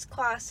Chris's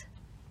class,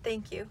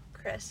 thank you,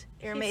 Chris.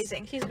 You're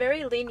amazing. He's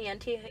very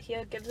lenient. He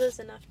gives us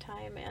enough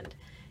time and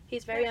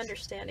he's very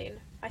understanding.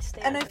 I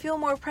stand. And I feel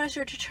more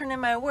pressure to turn in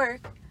my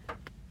work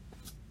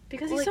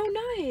because he's so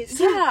nice.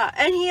 Yeah,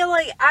 and he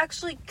like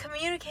actually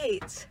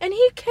communicates. And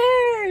he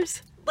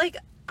cares. Like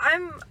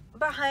I'm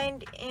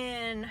behind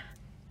in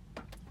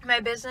my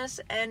business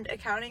and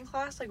accounting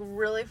class, like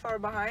really far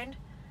behind.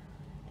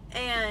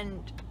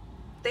 And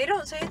they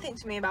don't say anything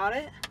to me about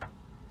it.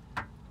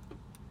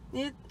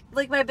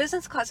 like, my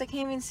business class, I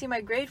can't even see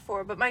my grade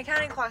for, but my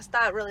accounting class,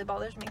 that really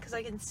bothers me, because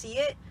I can see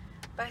it,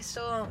 but I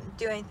still don't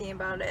do anything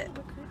about it.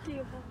 What grade do you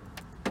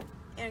have?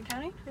 In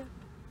accounting? Yeah.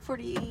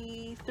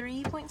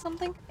 43 point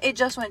something? It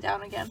just went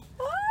down again.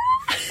 What?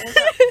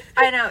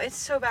 I know, it's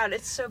so bad,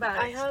 it's so bad.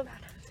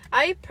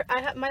 I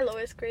have my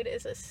lowest grade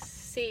is a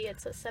C.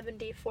 It's a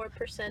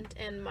 74%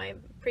 in my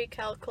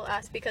pre-calc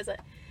class because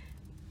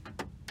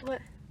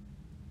what?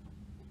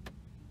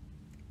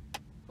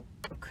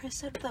 Chris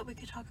said that we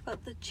could talk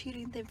about the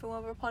cheating thing for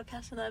one of our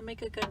podcasts, and that'd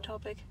make a good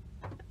topic.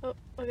 Oh,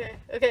 okay.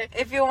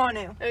 If you want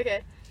to.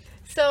 Okay.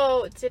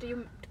 So, did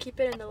you keep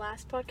it in the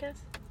last podcast?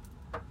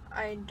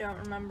 I don't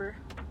remember.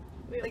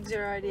 Like,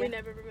 zero idea. We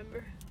never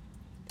remember.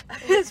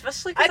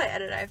 Especially because I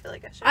edit, I feel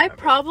like I should remember.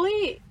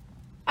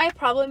 I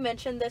probably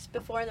mentioned this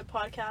before in the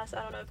podcast.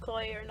 I don't know if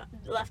Chloe or not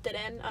left it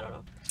in. I don't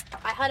know.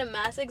 I had a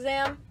math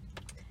exam,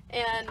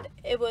 and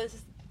it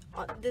was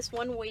this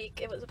one week.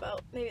 It was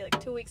about maybe like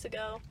 2 weeks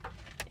ago,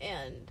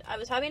 and I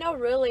was having a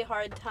really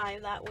hard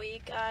time that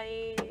week.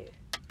 I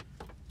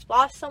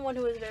lost someone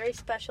who was very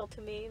special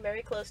to me,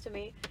 very close to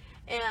me,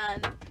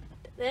 and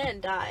they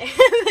didn't die.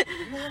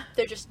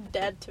 They're just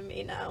dead to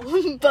me now.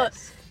 But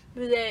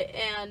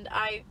and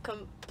I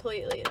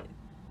completely,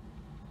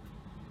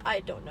 I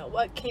don't know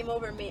what came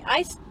over me.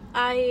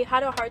 I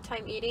had a hard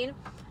time eating.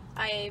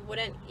 I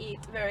wouldn't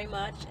eat very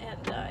much,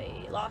 and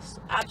I lost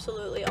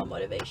absolutely all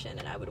motivation.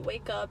 And I would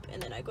wake up,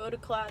 and then I go to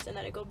class, and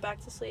then I go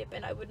back to sleep,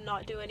 and I would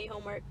not do any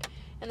homework.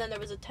 And then there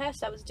was a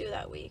test I was due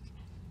that week,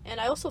 and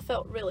I also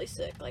felt really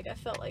sick. Like, I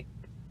felt like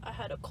I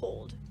had a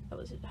cold.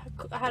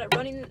 I had a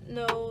running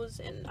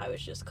nose, and I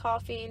was just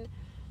coughing,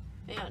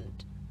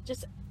 and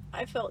just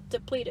I felt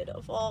depleted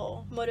of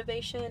all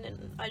motivation,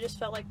 and I just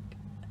felt like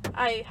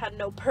I had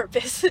no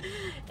purpose.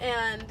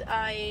 And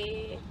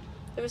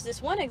there was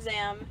this one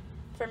exam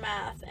for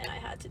math, and I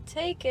had to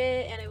take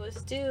it, and it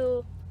was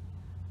due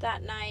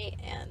that night,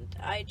 and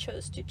I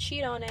chose to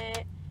cheat on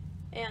it,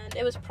 and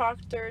it was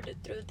proctored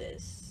through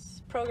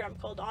this program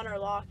called Honor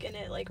Lock, and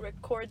it like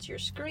records your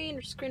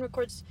screen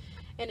records,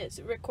 and it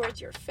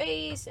records your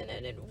face, and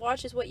it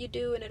watches what you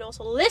do, and it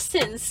also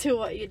listens to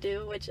what you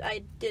do, which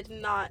I did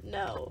not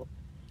know.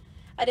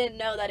 I didn't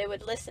know that it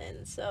would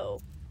listen, so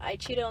I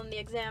cheated on the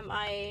exam.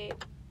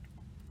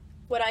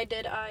 What I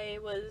did, I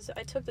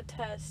took the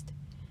test,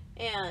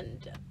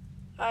 and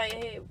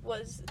I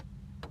was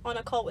on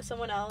a call with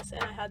someone else,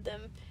 and I had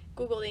them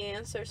Google the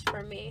answers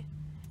for me.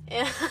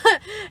 And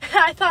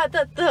I thought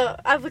that the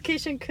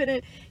application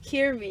couldn't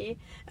hear me,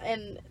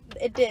 and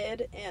it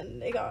did,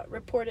 and it got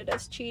reported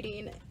as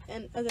cheating,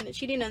 and as in a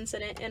cheating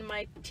incident. And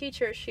my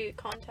teacher, she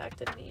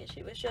contacted me, and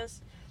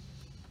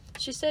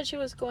she said she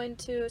was going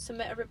to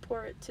submit a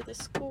report to the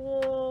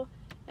school,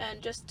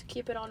 and just to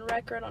keep it on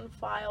record, on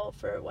file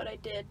for what I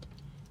did.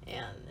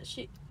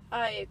 And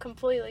I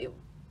completely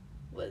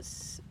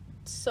was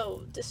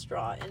so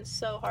distraught and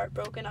so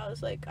heartbroken. I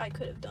was like, I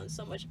could have done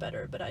so much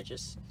better, but I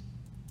just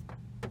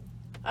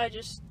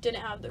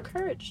didn't have the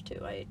courage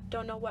to. I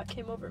don't know what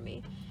came over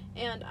me,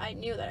 and I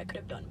knew that I could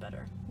have done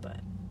better, but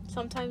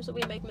sometimes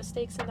we make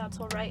mistakes, and that's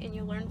alright, and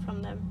you learn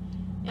from them.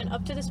 And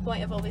up to this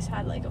point, I've always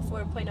had like a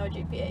 4.0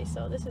 GPA,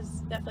 so this is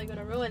definitely going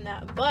to ruin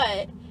that,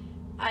 but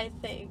I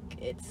think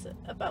it's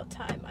about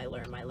time I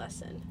learn my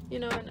lesson,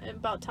 and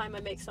about time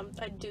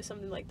I do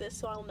something like this,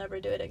 so I'll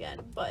never do it again.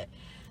 But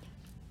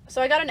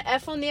so I got an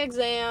F on the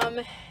exam,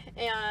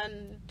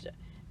 and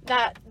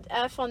that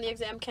F on the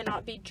exam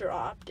cannot be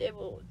dropped. It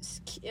will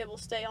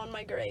stay on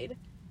my grade.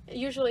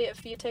 Usually,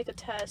 if you take a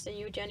test and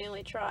you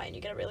genuinely try and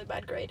you get a really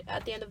bad grade,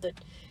 at the end of the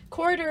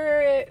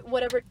quarter,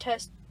 whatever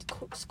test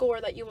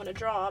score that you want to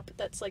drop,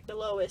 that's like the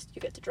lowest,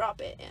 you get to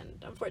drop it.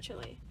 And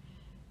unfortunately,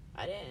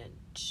 I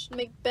didn't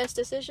make best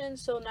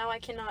decisions, so now I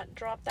cannot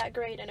drop that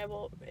grade, and it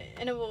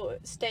will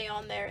stay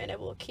on there, and it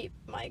will keep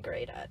my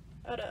grade at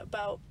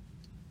about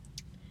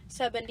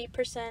 70%,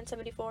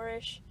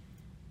 74ish.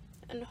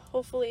 And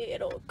hopefully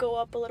it'll go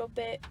up a little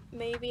bit.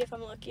 Maybe if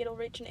I'm lucky, it'll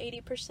reach an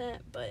 80%,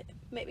 but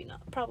maybe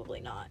not.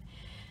 Probably not.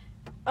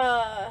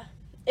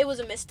 It was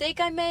a mistake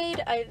I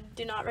made. I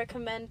do not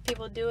recommend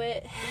people do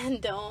it.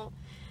 And don't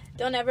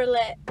ever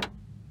let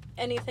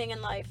anything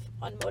in life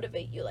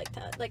unmotivate you like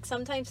that. Like,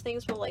 sometimes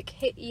things will like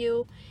hit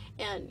you,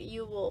 and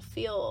you will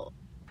feel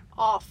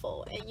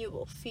awful, and you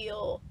will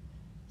feel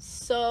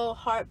so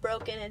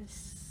heartbroken and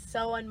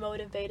so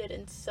unmotivated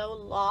and so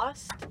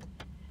lost.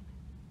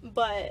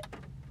 But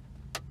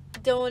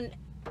don't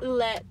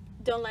let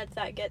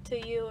that get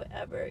to you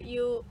ever.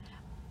 You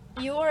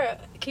are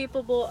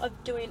capable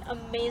of doing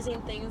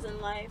amazing things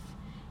in life,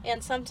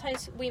 and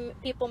sometimes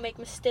people make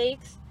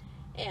mistakes,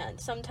 and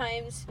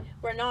sometimes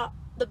we're not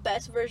the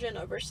best version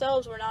of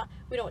ourselves.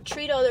 We don't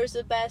treat others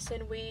the best,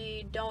 and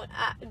we don't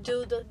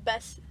do the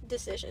best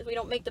decisions. We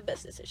don't make the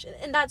best decision,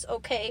 and that's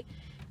okay,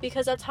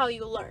 because that's how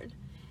you learn.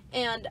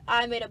 And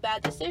I made a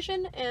bad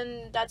decision,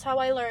 and that's how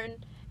I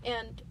learned.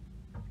 And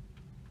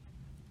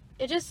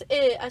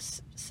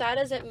as sad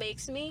as it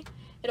makes me,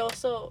 it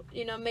also,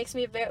 makes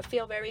me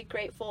feel very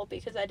grateful,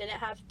 because I didn't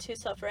have to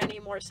suffer any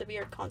more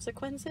severe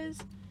consequences.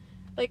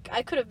 like,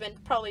 I could have been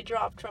probably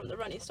dropped from the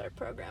Running Start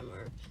program,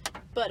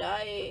 but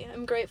I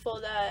am grateful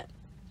that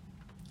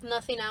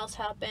nothing else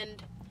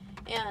happened,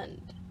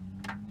 and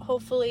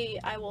hopefully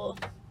I will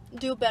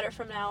do better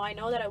from now. I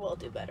know that I will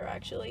do better,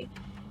 actually,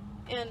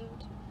 and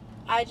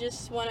I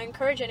just want to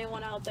encourage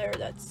anyone out there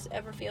that's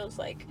ever feels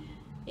like,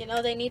 you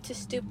know, they need to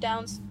stoop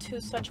down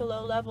to such a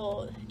low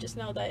level. Just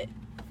know that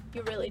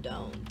you really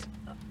don't.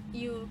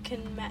 You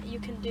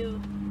can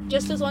do,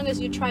 just as long as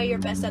you try your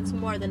best, that's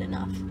more than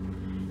enough.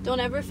 Don't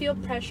ever feel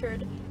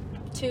pressured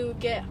to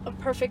get a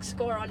perfect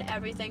score on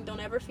everything. Don't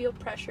ever feel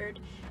pressured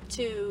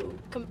to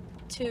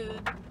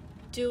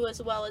do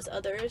as well as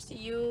others.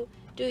 You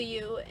do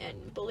you,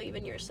 and believe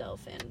in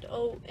yourself, and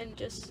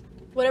just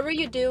whatever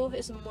you do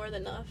is more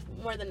than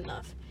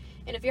enough.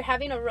 And if you're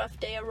having a rough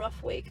day, a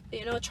rough week,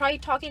 you know, try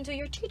talking to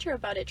your teacher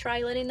about it.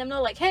 Try letting them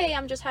know, like, hey,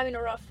 I'm just having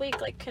a rough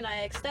week. Like, can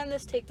I extend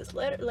this, take this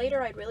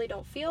later? I really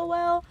don't feel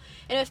well.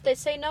 And if they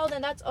say no,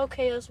 then that's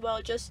okay as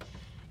well. Just,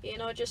 you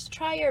know, just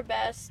try your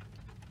best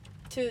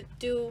to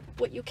do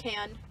what you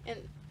can,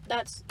 and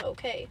that's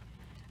okay.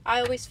 I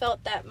always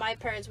felt that my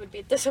parents would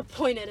be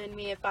disappointed in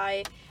me if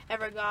I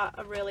ever got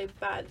a really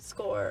bad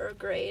score or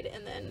grade.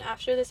 And then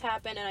after this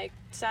happened and I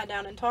sat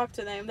down and talked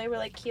to them, they were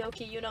like,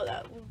 Kiyoki, you know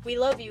that we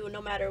love you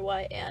no matter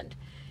what, and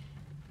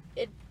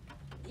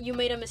you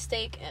made a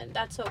mistake, and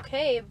that's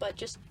okay, but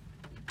just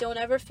don't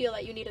ever feel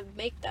that you need to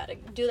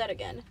do that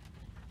again.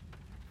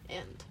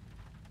 And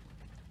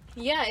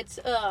yeah, it's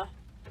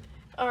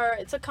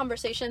a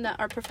conversation that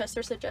our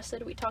professor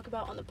suggested we talk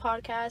about on the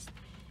podcast.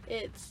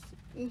 It's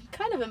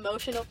kind of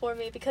emotional for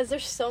me because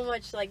there's so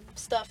much like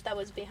stuff that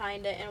was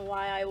behind it, and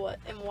why I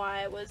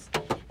was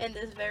in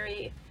this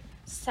very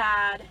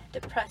sad,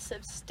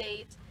 depressive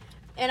state.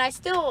 And I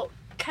still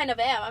kind of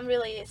am. I'm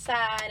really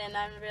sad, and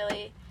I'm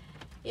really,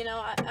 you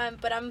know,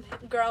 but I'm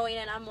growing,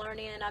 and I'm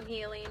learning, and I'm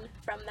healing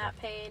from that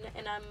pain,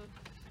 and I'm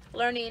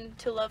learning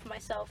to love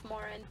myself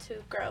more, and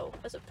to grow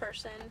as a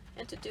person,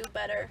 and to do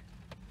better.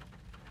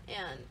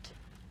 And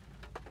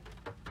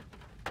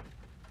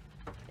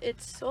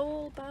it's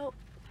all about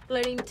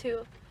learning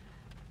to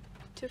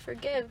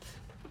forgive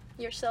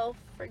yourself,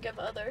 forgive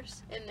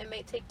others, and it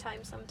may take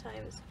time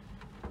sometimes,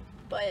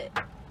 but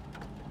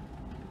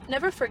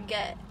never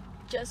forget,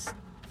 just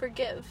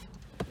forgive.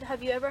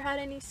 Have you ever had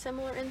any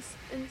similar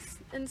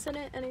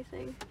incident,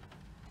 anything?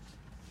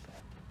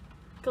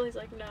 Billy's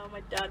like, no,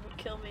 my dad would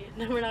kill me,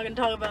 and we're not going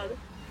to talk about it.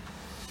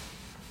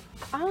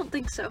 I don't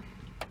think so.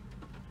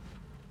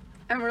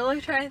 I'm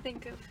really trying to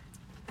think of.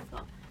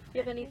 Well,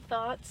 you have any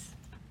thoughts?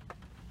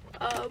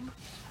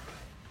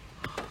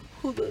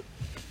 Hold up.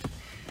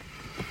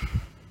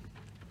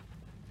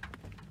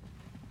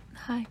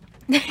 Hi.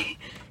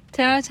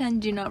 10 out of 10,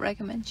 do not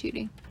recommend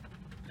shooting.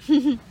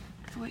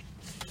 Wait.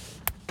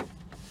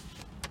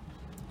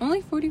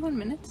 Only 41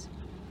 minutes?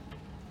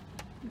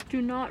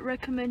 Do not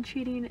recommend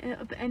cheating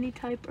of any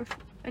type or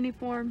any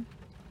form.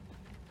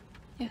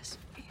 Yes.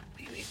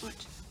 Wait,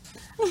 watch.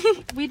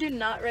 We do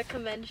not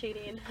recommend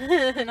cheating.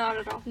 Not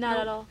at all. Not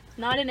at all.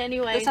 Not in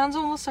any way. It sounds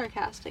almost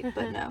sarcastic,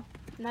 but no.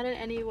 Not in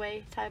any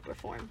way, type, or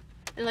form.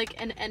 And like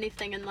in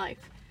anything in life.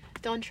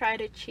 Don't try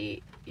to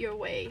cheat your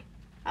way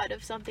out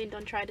of something.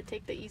 Don't try to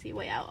take the easy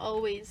way out.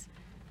 Always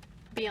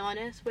be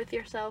honest with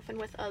yourself and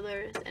with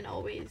others, and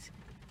always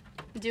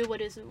do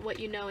what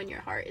you know in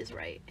your heart is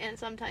right. And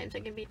sometimes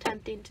it can be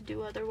tempting to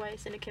do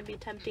otherwise, and it can be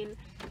tempting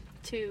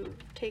to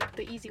take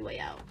the easy way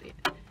out,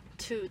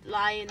 to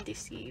lie and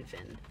deceive.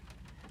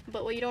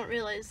 But what you don't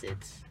realize,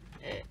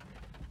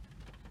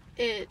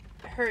 it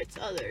hurts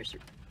others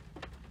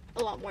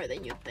a lot more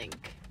than you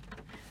think.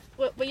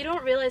 What you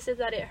don't realize is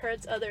that it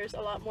hurts others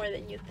a lot more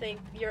than you think.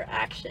 Your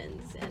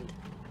actions and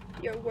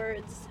your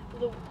words,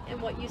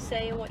 and what you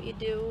say and what you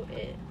do,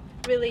 it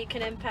really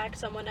can impact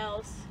someone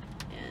else.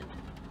 And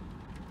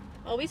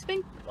always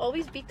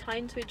be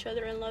kind to each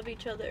other, and love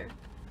each other,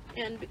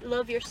 and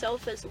love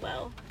yourself as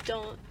well.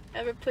 Don't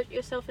ever put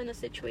yourself in a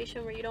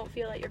situation where you don't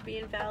feel that you're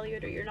being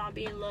valued or you're not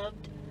being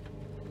loved.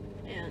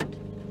 And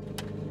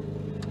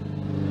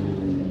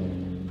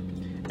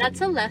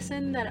that's a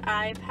lesson that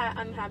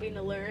I'm having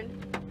to learn.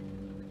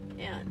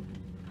 And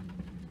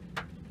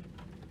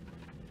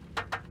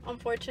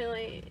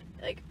unfortunately,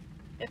 like,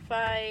 if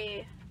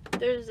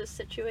there's a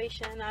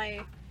situation,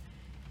 I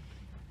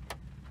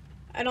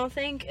don't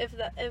think if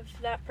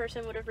that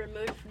person would have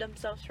removed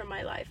themselves from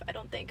my life, I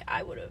don't think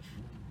I would have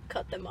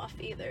cut them off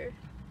either.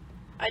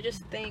 I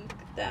just think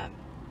that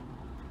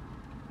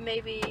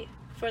maybe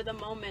for the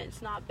moment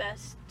it's not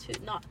best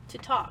to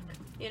talk.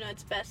 You know,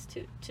 it's best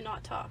to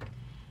not talk,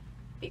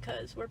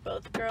 because we're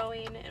both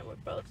growing, and we're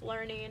both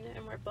learning,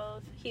 and we're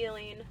both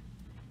healing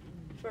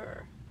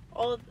for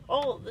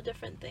all the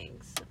different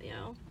things, you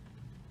know.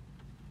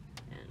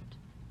 And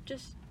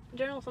just in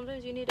general,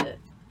 sometimes you need to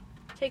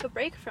take a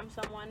break from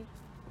someone,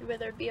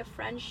 whether it be a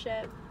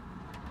friendship,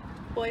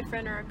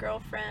 boyfriend or a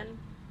girlfriend,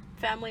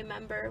 family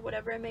member,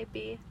 whatever it may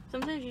be.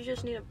 Sometimes you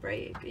just need a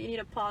break. You need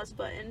a pause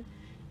button,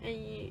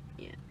 and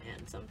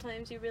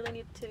sometimes you really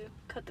need to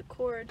cut the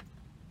cord,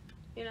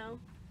 you know.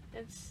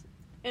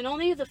 And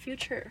only the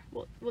future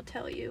will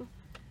tell you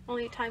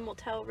only time will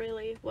tell,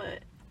 really, what...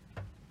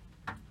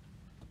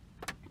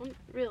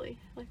 Really,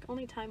 like,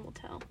 only time will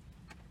tell.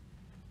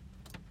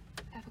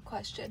 I have a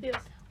question.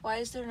 Yes. Why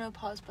is there no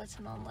pause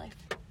button on life?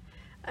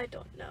 I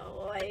don't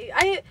know.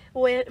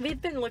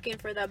 We've been looking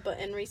for that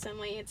button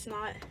recently. It's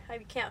not... I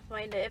can't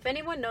find it. If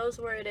anyone knows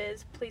where it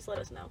is, please let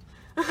us know.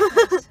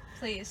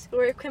 Please.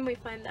 Where can we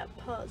find that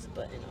pause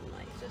button on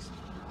life? Just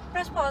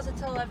press pause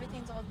until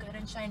everything's all good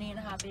and shiny and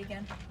happy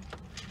again.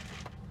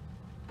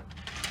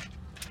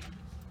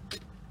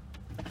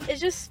 It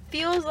just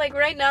feels like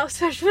right now,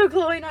 especially with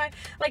Chloe and I,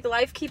 like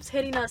life keeps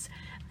hitting us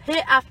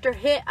hit after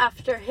hit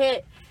after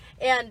hit,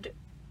 and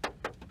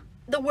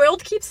the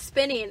world keeps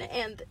spinning,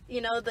 and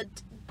you know,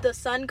 the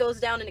sun goes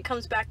down and it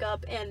comes back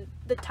up, and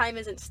the time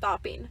isn't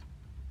stopping.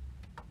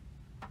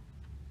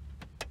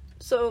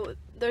 So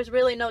there's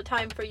really no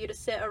time for you to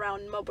sit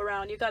around and mope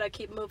around. You gotta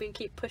keep moving,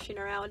 keep pushing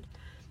around.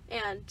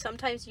 And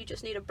sometimes you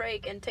just need a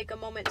break and take a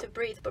moment to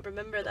breathe, but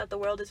remember that the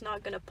world is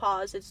not gonna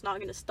pause, it's not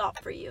gonna stop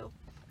for you.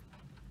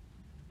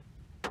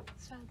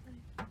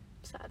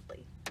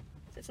 Sadly.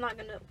 It's not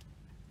gonna,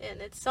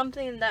 and it's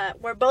something that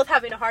we're both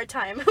having a hard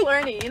time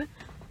learning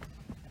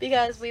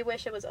because we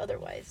wish it was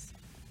otherwise.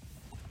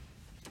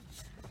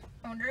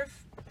 I wonder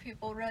if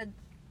people read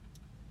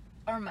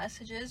our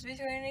messages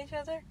between each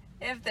other,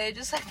 if they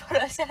just like put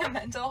us in a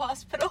mental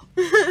hospital.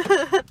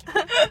 I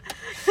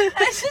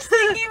was just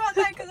thinking about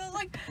that because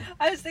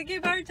I was thinking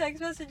about our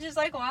text messages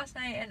like last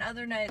night and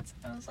other nights.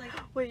 I was like,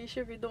 wait, you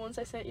should read the ones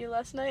I sent you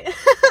last night.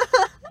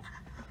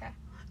 Okay.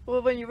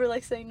 Well, when you were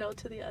like saying no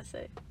to the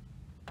essay.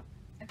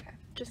 Okay.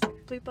 Just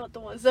bleep out the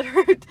ones that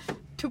are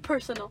too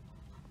personal.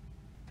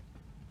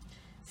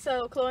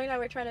 So Chloe and I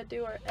were trying to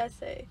do our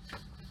essay,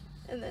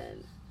 and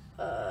then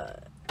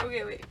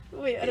Okay,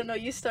 wait, I don't know,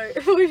 you start.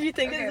 What do you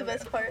think is the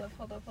best part?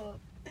 Hold up.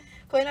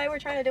 Chloe and I were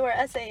trying to do our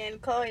essay,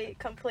 and Chloe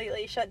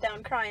completely shut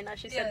down crying, as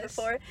she said Yes.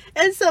 before.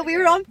 And so we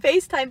were on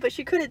FaceTime, but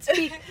she couldn't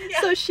speak.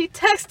 Yeah. So she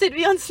texted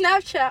me on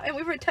Snapchat, and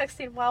we were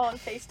texting while on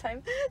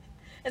FaceTime.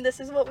 And this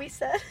is what we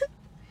said.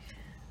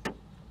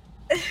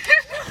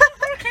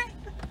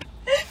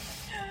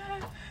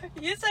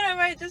 You said I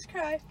might just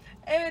cry.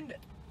 And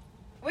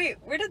wait,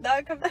 where did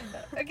that come from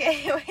though?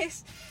 Okay,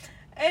 anyways.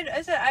 And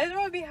I said I just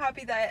want to be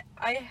happy that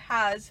I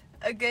has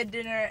a good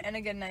dinner and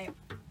a good night.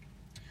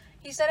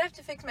 He said I have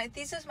to fix my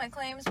thesis, my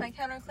claims, my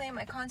counterclaim,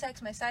 my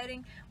context, my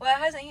citing. Well,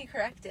 hasn't he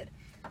corrected?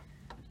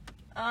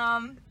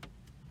 And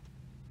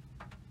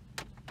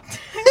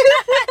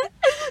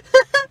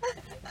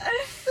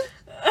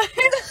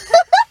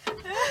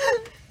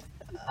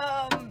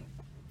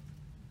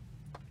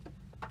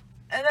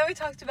then we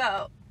talked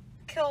about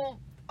kill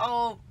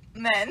all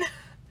men.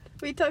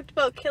 We talked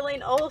about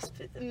killing all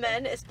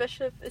men,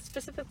 especially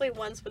specifically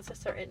ones with a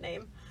certain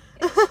name.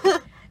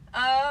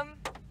 I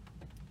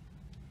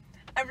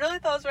really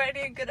thought I was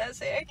writing a good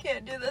essay. I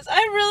can't do this. I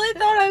really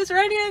thought I was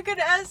writing a good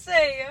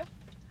essay.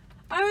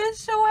 I was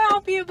so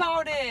happy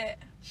about it.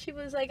 She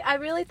was like, I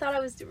really thought I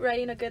was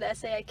writing a good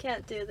essay. I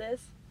can't do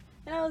this.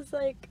 And I was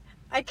like,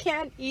 I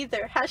can't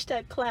either.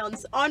 Hashtag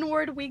clowns.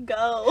 Onward we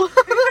go.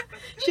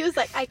 She was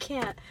like, I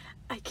can't.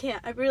 I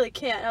really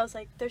can't. And I was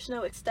like, there's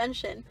no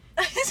extension.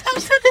 I'm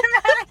so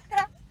dramatic.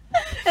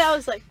 And I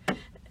was like,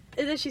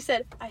 and then she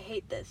said, I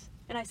hate this.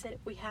 And I said,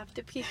 we have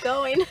to keep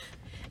going.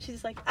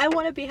 She's like, I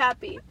want to be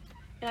happy.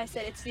 And I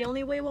said, it's the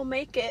only way we'll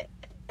make it.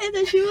 And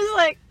then she was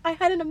like, I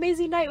had an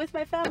amazing night with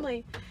my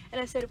family. And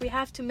I said, we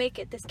have to make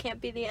it. This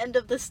can't be the end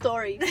of the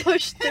story.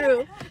 Push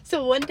through.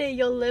 So one day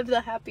you'll live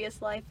the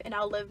happiest life and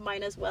I'll live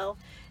mine as well.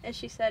 And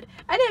she said,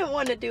 I didn't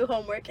want to do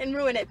homework and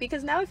ruin it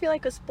because now I feel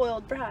like a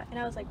spoiled brat. And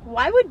I was like,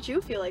 why would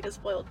you feel like a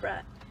spoiled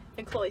brat?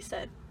 And Chloe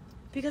said,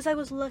 because I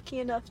was lucky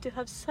enough to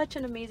have such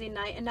an amazing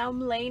night and now I'm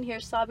laying here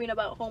sobbing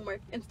about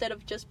homework instead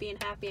of just being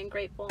happy and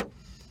grateful.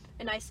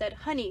 And I said,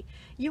 honey,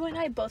 you and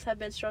I both have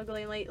been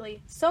struggling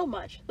lately so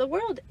much. The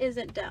world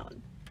isn't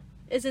down.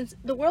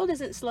 The world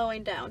isn't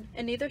slowing down,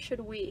 and neither should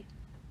we.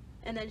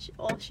 And then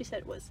all she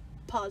said was,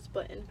 pause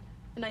button.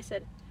 And I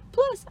said,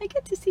 plus, I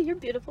get to see your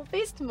beautiful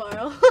face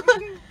tomorrow.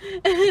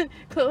 And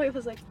Chloe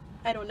was like,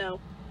 I don't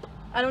know.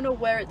 I don't know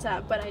where it's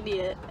at, but I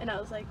need it. And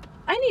I was like,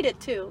 I need it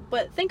too,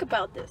 but think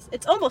about this.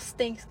 It's almost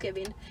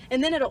Thanksgiving,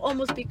 and then it'll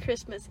almost be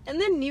Christmas,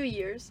 and then New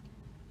Year's.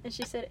 And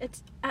she said,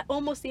 it's at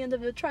almost the end of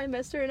the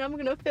trimester, and I'm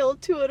gonna fail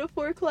 2 out of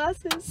 4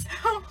 classes.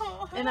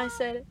 And I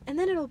said, and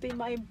then it'll be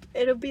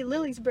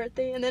Lily's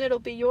birthday, and then it'll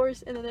be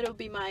yours, and then it'll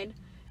be mine.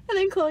 And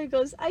then Chloe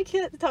goes, I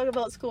can't talk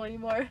about school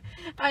anymore.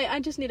 I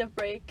just need a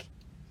break.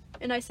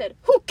 And I said,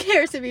 who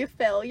cares if you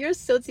fail? Your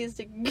associate's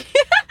degree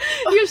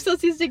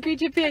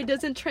GPA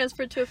doesn't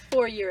transfer to a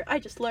 4-year. I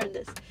just learned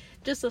this.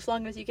 Just as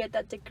long as you get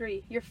that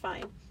degree, you're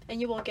fine.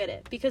 And you will get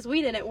it, because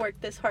we didn't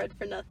work this hard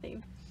for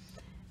nothing.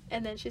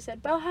 And then she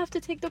said, but I'll have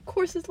to take the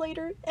courses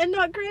later and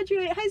not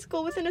graduate high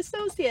school with an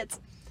associate's.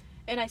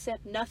 And I said,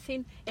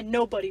 nothing and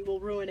nobody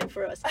will ruin it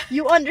for us.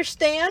 You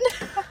understand?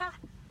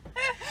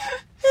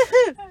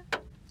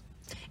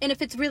 And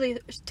if it's really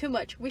too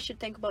much, we should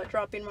think about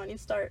dropping Running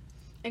Start.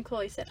 And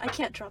Chloe said, I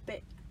can't drop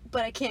it,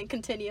 but I can't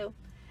continue.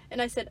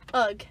 And I said,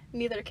 ugh,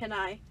 neither can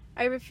I.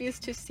 I refuse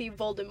to see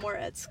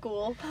Voldemort at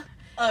school.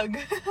 Ugh.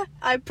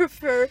 I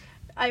prefer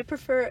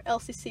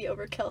LCC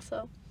over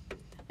Kelso.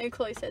 And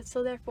Chloe said,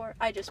 so therefore,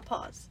 I just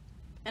pause.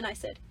 And I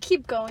said,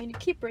 keep going,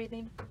 keep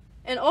breathing.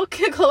 And all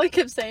Chloe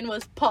kept saying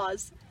was,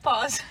 pause.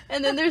 Pause.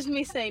 And then there's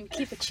me saying,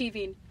 keep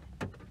achieving.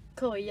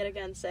 Chloe yet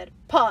again said,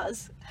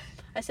 pause.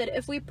 I said,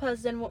 if we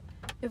pause, then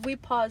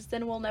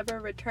we'll never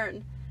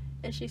return.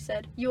 And she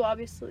said, you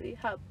obviously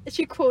have.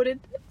 She quoted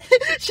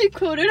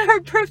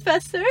her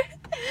professor.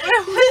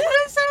 What did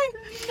I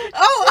say?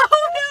 Oh,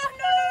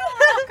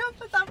 no.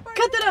 Cut that part.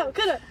 Cut it out.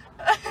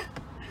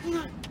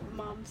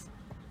 Moms.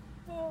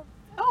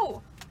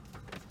 Oh.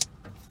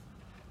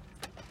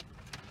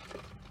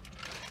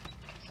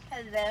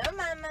 Hello,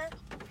 Mama.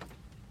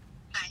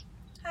 Hi.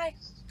 Hi.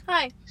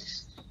 Hi.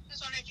 Just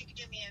wondering if you could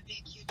do me a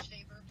big, huge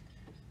favor.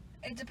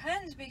 It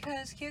depends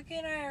because Kyuki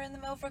and I are in the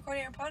middle of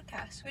recording our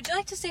podcast. Would you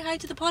like to say hi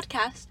to the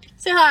podcast?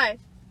 Say hi.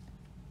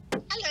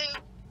 Hello.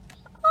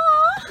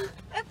 Aww.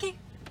 Okay.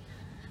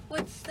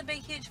 What's the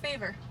big, huge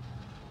favor?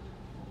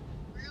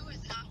 Rue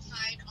is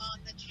outside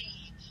on the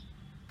change.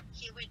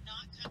 He would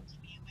not come to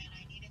me when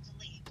I needed to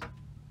leave.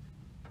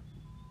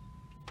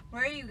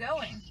 Where are you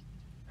going?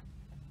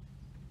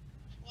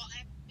 Well,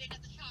 I've been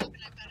at the shop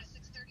and I've got a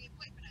 6:30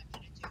 appointment I've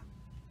been to.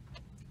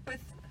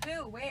 With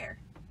who? Where?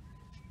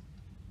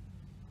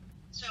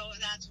 So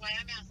that's why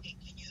I'm asking.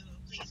 Can you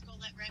please go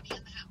let Remy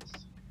in the house?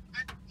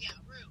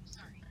 Rue,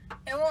 sorry.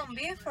 It won't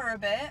be for a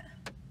bit.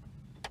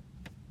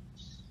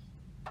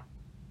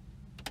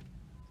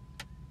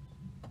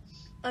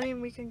 I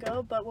mean, we can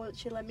go, but will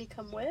she let me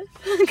come with?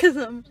 Because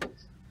Oh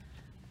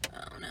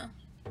no.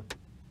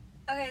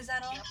 Okay, is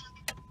that all?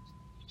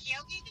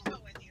 Kyoki can go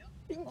with you.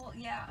 Well,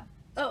 yeah.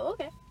 Oh,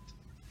 okay.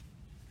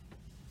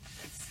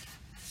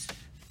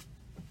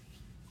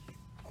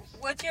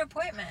 What's your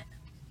appointment?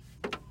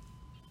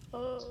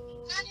 Oh.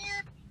 None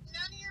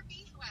of your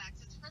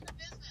beeswax. It's for the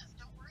business.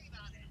 Don't worry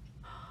about it.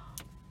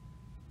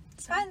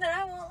 It's fine that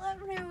I won't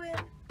let Rue in.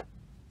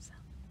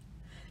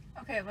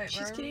 Okay, wait.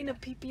 She's where are getting we? a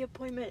pee-pee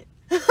appointment.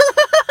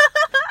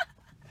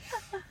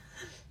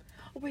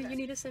 Oh, wait, you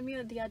need to send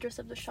me the address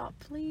of the shop,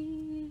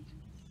 please.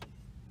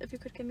 If you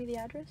could give me the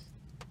address.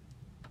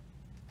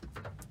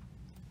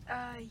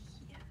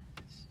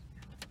 Yes.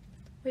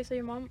 Wait, so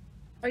your mom...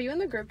 Are you in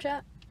the group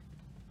chat?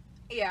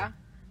 Yeah.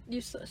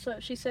 So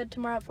she said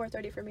tomorrow at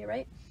 4:30 for me,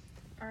 right?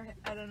 Or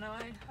I don't know.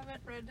 I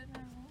haven't read it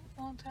in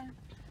a long time.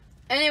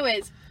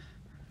 Anyways.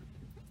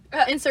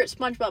 Insert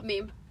SpongeBob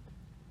meme.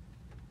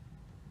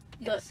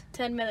 Yes.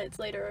 10 minutes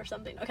later or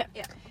something. Okay.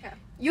 Yeah. Okay.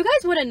 You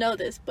guys wouldn't know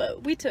this,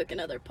 but we took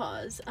another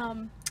pause.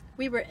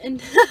 We were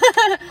in...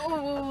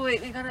 Oh,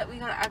 wait. We gotta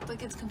act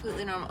like it's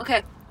completely normal.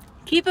 Okay.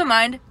 Keep in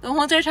mind, the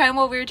whole entire time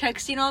while we were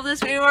texting all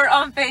this, we were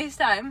on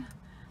FaceTime.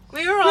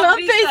 We were on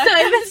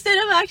FaceTime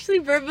instead of actually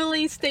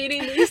verbally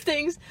stating these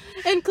things.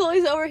 And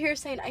Chloe's over here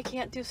saying, I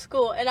can't do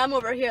school. And I'm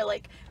over here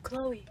like,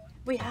 Chloe,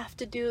 we have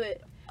to do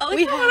it. I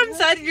like how what I'm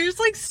saying. You're just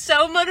like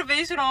so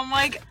motivational. I'm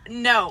like,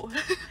 no.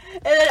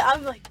 And then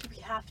I'm like, we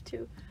have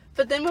to.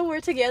 But then when we're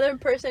together in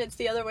person, it's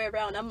the other way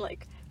around. I'm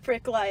like,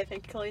 frick life.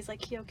 And Chloe's like,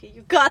 Kyoki,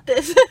 you got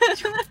this.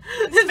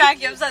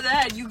 Smack you upside the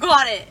head. You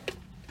got it.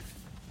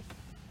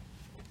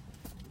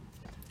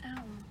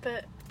 Ow.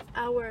 But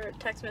our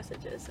text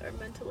messages are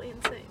mentally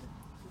insane.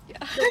 Yeah.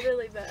 They're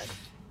really bad.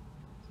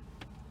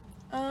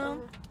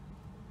 Um.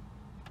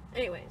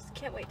 Anyways,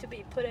 can't wait to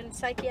be put in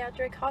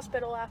psychiatric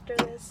hospital after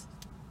this.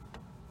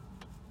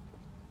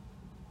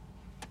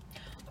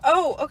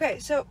 Oh, okay.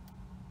 So.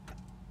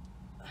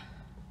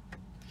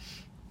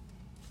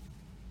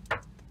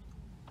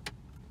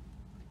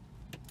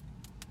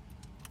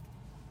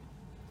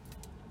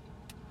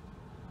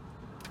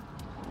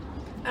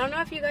 I don't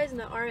know if you guys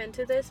are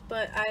into this,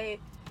 but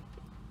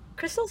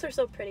crystals are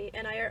so pretty,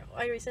 and I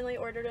recently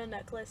ordered a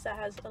necklace that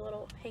has a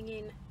little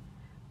hanging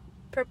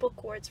purple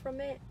quartz from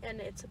it, and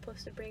it's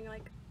supposed to bring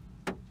like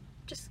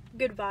just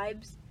good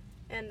vibes.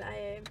 And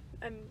I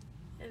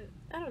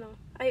don't know.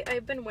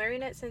 I've been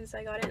wearing it since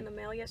I got it in the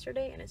mail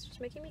yesterday, and it's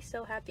just making me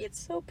so happy. It's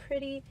so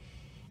pretty,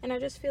 and I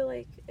just feel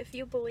like if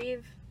you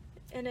believe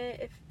in it,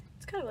 if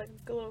it's kind of like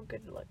a little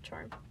good luck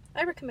charm.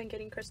 I recommend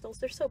getting crystals.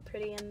 They're so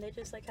pretty, and they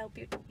just like help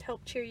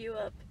cheer you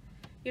up.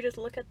 You just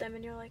look at them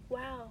and you're like,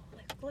 wow,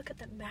 like look at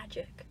the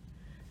magic.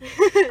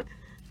 I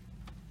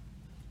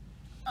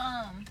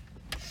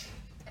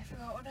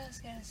forgot what I was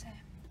gonna say.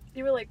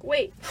 You were like,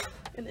 wait,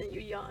 and then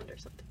you yawned or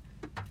something.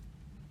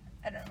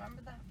 I don't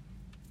remember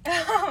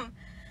that.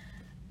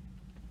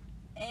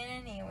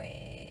 Anyways,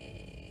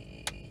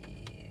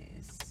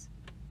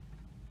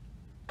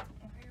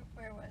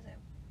 where was it?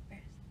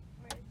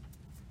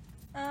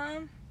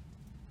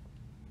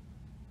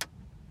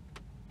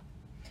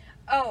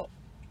 Oh,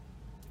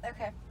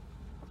 okay.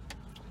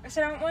 I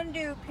said I don't want to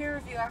do peer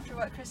review after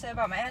what Chris said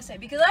about my essay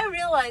because I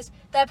realized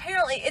that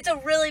apparently it's a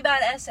really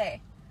bad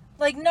essay,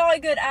 like not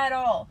good at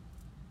all.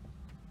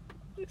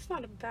 It's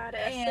not a bad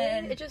essay.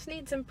 And it just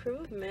needs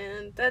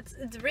improvement. That's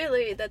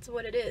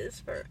what it is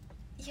for.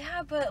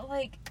 Yeah, but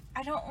like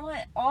I don't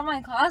want all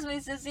my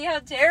classmates to see how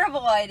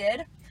terrible I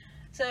did.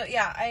 So,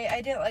 yeah,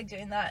 I didn't like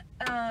doing that.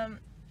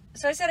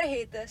 So I said I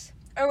hate this.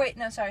 Or wait,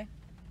 no, sorry.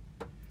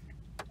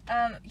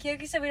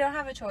 Kyoki said we don't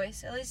have a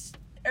choice. At least,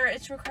 or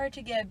it's required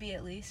to get a B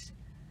at least.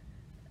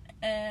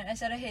 And I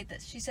said I hate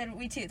this. She said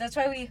we too. That's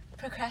why we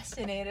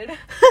procrastinated.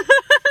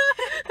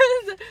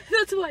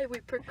 That's why we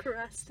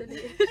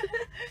procrastinated.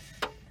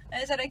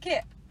 I said I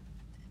can't.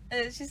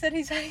 She said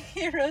he's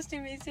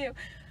roasting me too.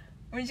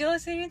 Were you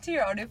listening to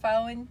your audio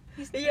file when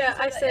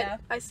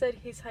I said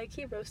he's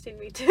high-key roasting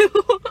me too.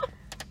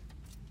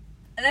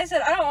 And I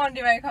said I don't want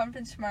to do my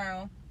conference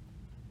tomorrow.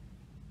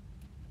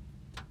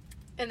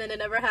 And then it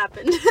never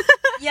happened.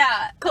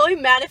 Yeah. Chloe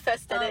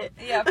manifested it.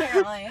 Yeah,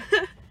 apparently.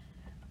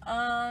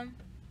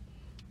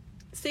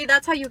 See,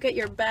 that's how you get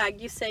your bag.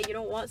 You say you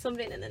don't want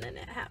something, and then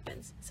it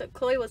happens. So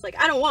Chloe was like,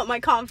 I don't want my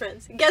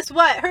conference. And guess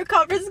what? Her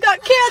conference got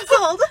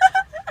canceled.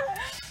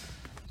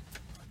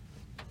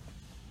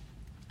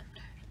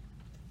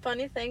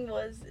 Funny thing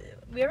was,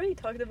 we already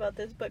talked about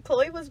this, but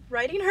Chloe was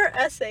writing her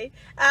essay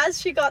as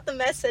she got the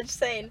message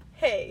saying,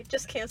 hey,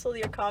 just cancel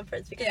your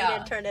conference because you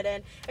didn't turn it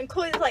in. And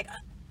Chloe's like,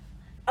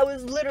 I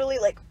was literally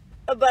like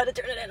about to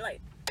turn it in,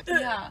 like.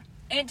 Yeah.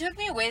 And it took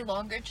me way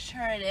longer to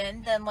turn it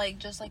in than like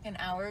just like an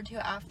hour or two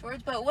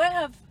afterwards. But it wouldn't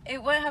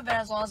have been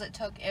as long as it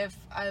took if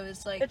I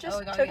was like. It just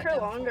took her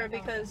longer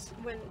because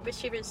when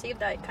she received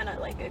that, it kind of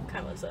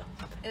was a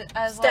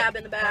stab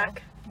in the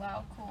back. Oh,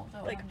 wow, cool.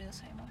 Don't want to do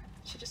this anymore.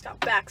 She just got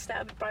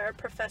backstabbed by our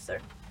professor.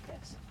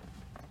 Yes.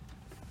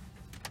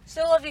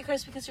 Still love you,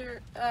 Chris, because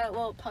you're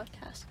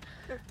podcast.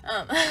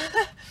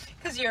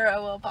 Because you're a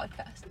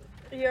podcast.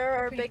 You're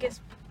our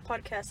biggest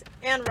podcast,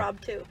 and Rob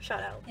too.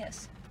 Shout out.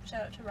 Yes.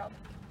 Shout out to Rob.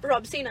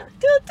 Rob Cena.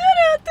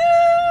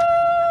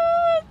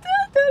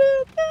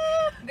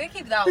 I'm gonna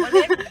keep that one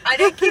in. I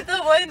didn't keep the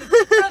one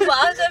from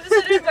last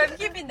episode in, but I'm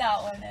keeping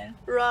that one in.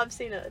 Rob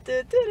Cena.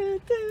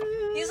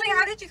 He's like,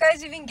 how did you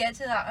guys even get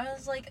to that? I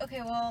was like,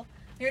 okay, well,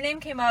 your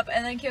name came up,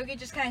 and then Kyoki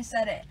just kind of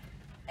said it.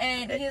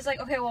 And he was like,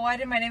 okay, well, why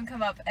did my name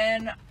come up?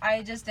 And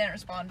I just didn't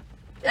respond.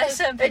 I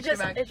sent a picture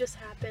back. It just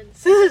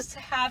happens. It just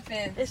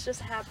happens. It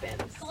just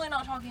happens. Totally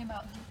not talking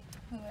about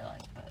who I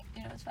like, but,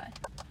 you know, it's fine.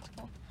 It's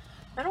cool.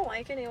 I don't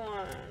like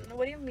anyone.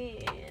 What do you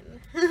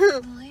mean?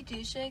 Lily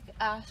Dushik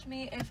asked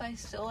me if I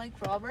still like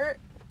Robert,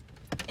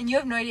 and you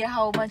have no idea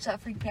how much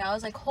that freaked me out. I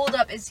was like, hold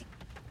up, is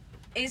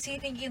he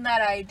thinking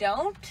that I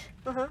don't?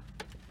 Uh-huh.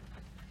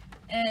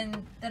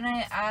 And then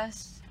I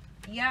asked,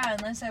 yeah,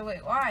 unless I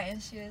wait, why?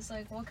 And she was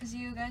like, well, because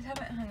you guys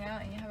haven't hung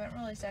out and you haven't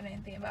really said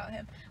anything about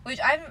him. Which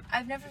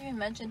I've never even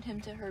mentioned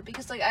him to her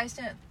because, like, I just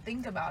didn't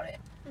think about it.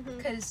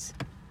 Because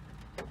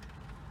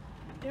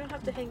you don't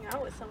have to hang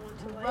out with someone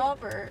to like.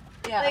 Robert,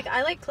 yeah. Like,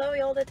 I like Chloe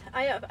all the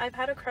time. I've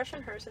had a crush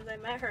on her since I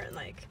met her, and,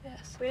 like,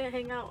 yes. We didn't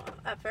hang out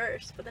at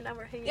first, but then now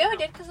we're hanging out. Yeah, we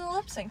did because of the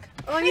lip sync.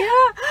 Oh, yeah.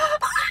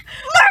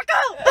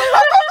 Marco!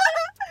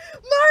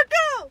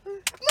 Marco!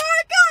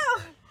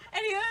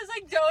 And he was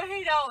like, don't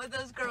hang out with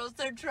those girls,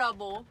 they're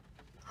trouble.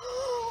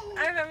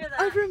 I remember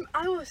that.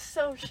 I was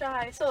so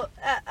shy. So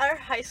at our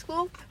high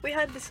school, we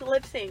had this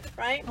lip sync,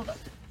 right? Hold up.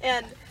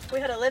 And we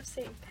had a lip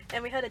sync,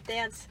 and we had to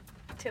dance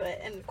to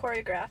it and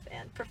choreograph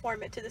and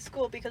perform it to the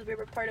school because we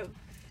were part of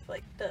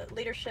like the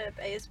leadership,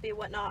 ASB,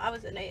 whatnot. I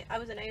was an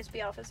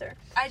ASB officer.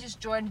 I just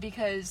joined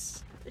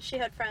because she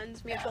had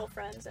friends, mutual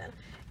friends, and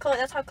Chloe.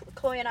 That's how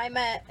Chloe and I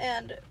met,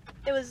 and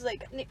it was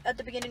like at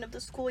the beginning of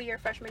the school year,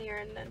 freshman year,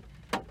 and then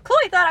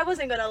Chloe thought I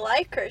wasn't gonna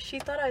like her. She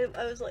thought I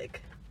was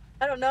like,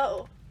 I don't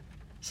know.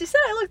 She said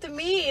I looked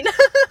mean. I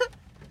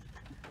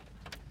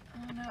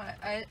don't know.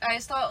 I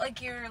just thought like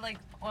you were like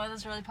one of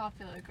those really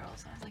popular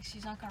girls. I was like,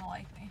 she's not gonna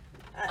like me.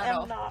 I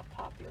am not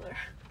popular.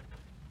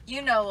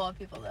 You know a lot of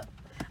people though.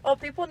 Oh,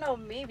 people know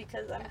me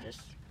because I'm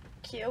just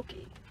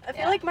Kyoki. I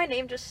feel like my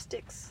name just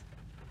sticks.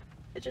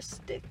 It just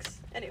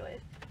sticks. Anyway,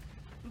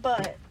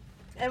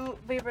 and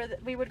we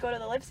would go to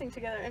the lip sync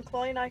together, and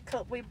Chloe and I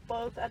we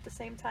both at the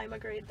same time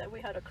agreed that we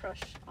had a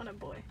crush on a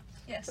boy.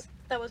 Yes.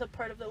 That was a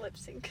part of the lip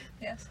sync.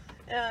 Yes.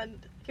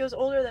 And he was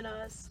older than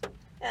us,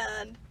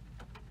 and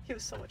he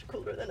was so much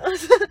cooler than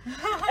us.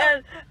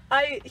 And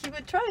he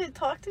would try to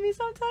talk to me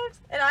sometimes,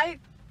 and I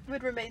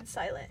would remain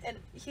silent, and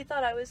he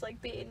thought I was like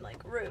being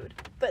like rude,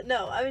 but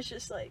no, I was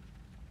just like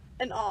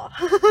in awe.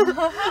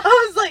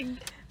 I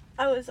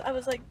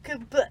was like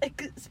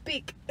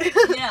speak.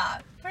 Yeah,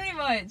 pretty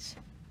much.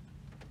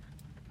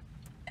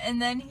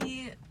 And then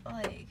he's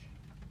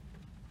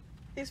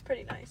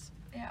pretty nice.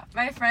 Yeah,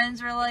 my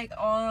friends were like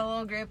all in a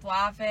little group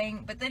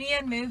laughing, but then he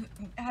had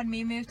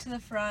me move to the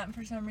front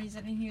for some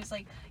reason, and he was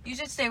like, you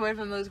should stay away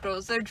from those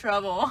girls, they're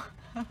trouble.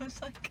 I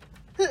was like,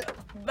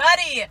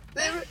 buddy! And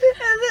then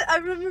I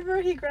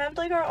remember he grabbed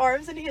like our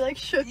arms and he like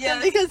shook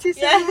them because he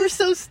said Yes. we're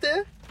so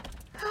stiff.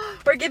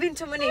 We're giving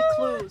too many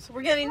clues.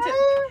 We're getting to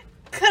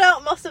cut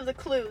out most of the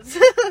clues.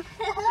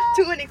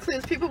 Too many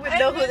clues. People would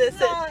know who this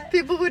is.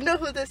 People would know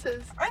who this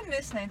is. I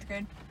miss 9th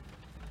grade.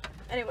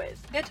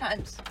 Anyways. Good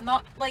times.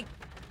 Not like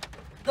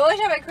the only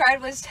time I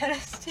cried was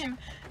tennis team.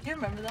 Do you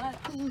remember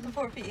that?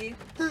 Before PE.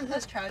 That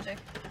was tragic.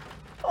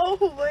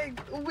 Oh my,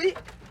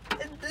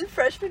 the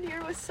freshman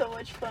year was so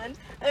much fun,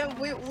 and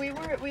we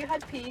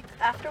had PE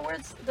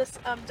afterwards. This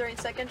during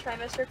second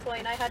trimester, Chloe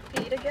and I had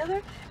PE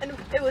together, and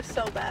it was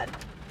so bad.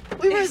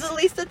 We were the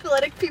least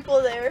athletic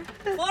people there.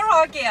 Floor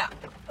hockey.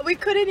 We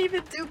couldn't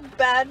even do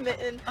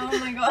badminton. Oh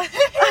my god.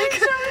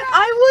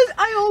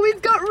 I always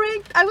got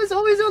ranked. I was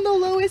always on the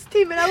lowest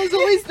team, and I was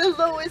always the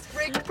lowest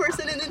ranked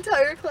person in the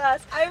entire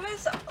class. I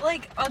was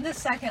like on the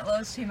second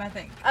lowest team, I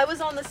think. I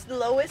was on the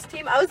lowest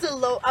team. I was the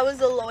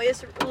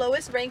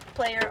lowest ranked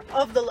player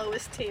of the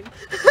lowest team.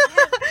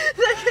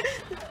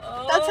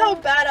 That's how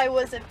bad I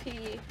was in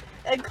PE.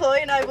 And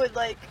Chloe and I would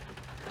like,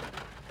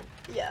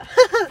 yeah.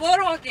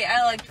 Floor hockey.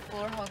 I liked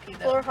floor hockey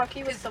though. Floor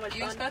hockey was so much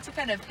You fun. just got to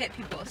kind of hit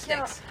people with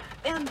sticks.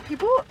 And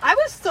I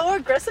was so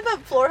aggressive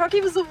at floor hockey.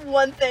 Was the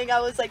one thing I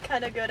was like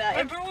kind of good at.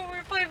 Remember when we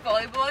were playing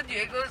volleyball and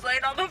Diego was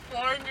laying on the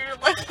floor and you're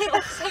like, he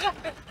looks like a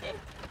biscuit.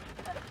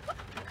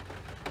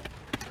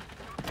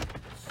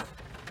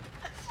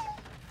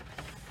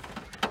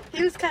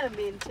 He was kind of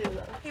mean too,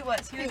 though. He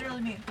was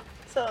really mean.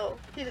 So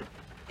he did.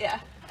 Yeah,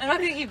 I'm not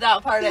gonna keep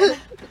that part in.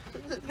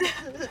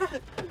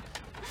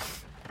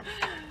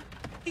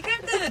 He came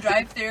through the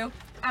drive-thru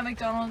at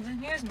McDonald's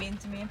and he was mean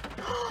to me.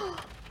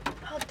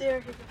 How dare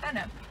he? I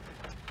know.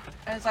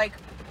 I was like,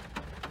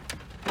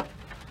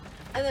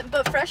 And then,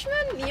 but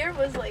freshman year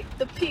was like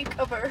the peak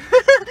of her.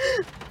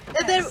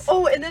 And Yes.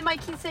 then my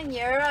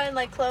quinceañera and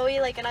like Chloe,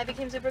 like, and I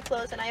became super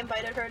close, and I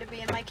invited her to be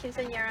in my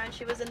quinceañera, and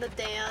she was in the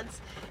dance,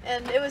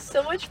 and it was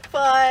so much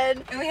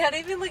fun. and we hadn't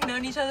even like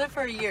known each other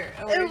for a year.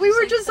 And we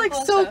were just like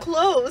so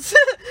close.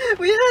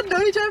 We had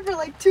known each other for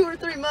like 2 or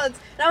 3 months,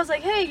 and I was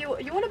like, hey, you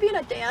want to be in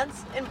a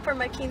dance for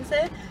my quince?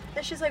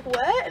 And she's like,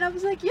 what? And I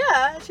was like,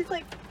 yeah. And she's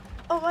like,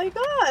 oh my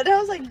god. And I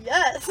was like,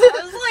 yes.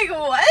 I was like,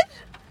 what?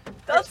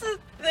 That's a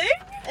thing?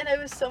 And it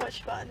was so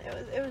much fun.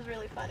 It was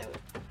really fun.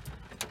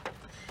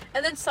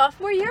 And then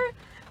sophomore year,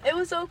 it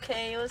was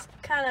okay. It was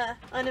kind of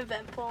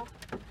uneventful.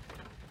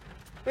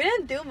 We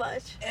didn't do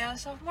much. Yeah,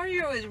 sophomore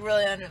year was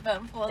really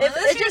uneventful. It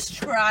This just- year's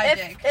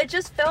tragic. It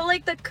just felt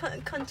like the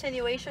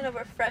continuation of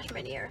our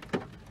freshman year.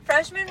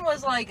 Freshman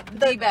was like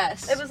the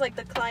best. It was like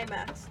the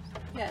climax.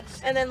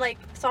 yes. And then like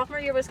sophomore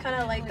year was kind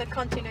of like the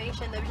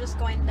continuation. They were just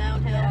going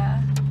downhill.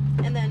 Yeah.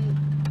 And then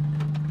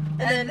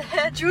And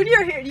then-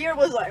 junior year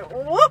was like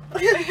whoop.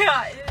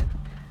 Yeah.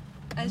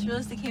 I just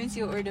realized they can't even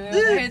see what we're doing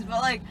with our hands,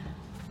 but like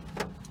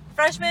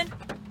freshman,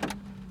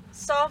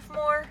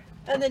 sophomore,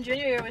 And then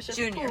junior year was just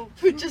Junior.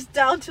 poop, just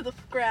down to the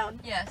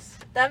ground. yes.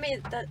 That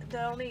means that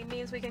only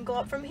means we can go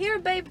up from here,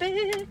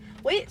 baby.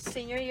 Wait,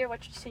 senior year?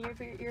 What should senior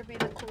year be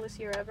the coolest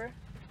year ever?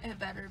 It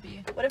better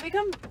be. What if we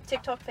become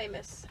TikTok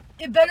famous?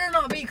 It better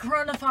not be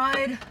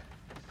coronified.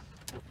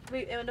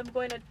 We end up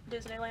going to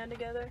Disneyland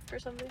together or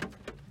something.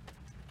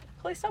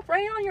 Chloe, stop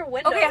writing on your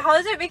window. Okay, how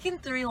is it making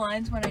 3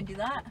 lines when I do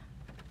that?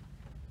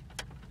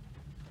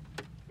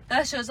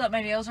 That shows that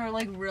my nails are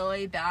like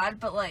really bad,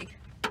 but like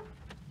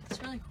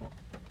it's really cool.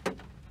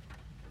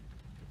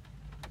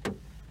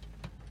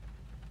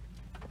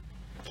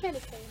 Candy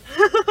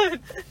cane.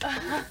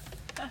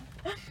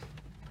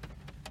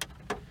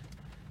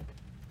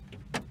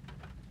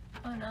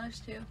 Oh, now there's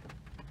 2.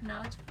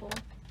 Now it's full.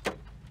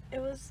 It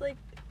was like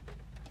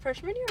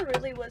freshman year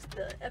really was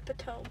the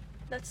epitome.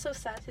 That's so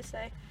sad to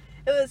say.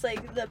 It was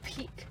like the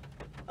peak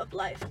of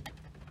life.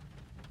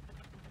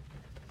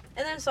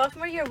 And then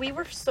sophomore year, we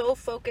were so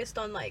focused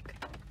on like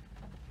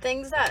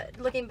things that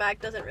looking back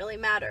doesn't really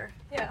matter.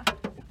 Yeah.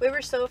 We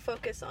were so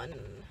focused on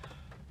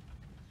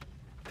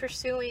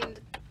pursuing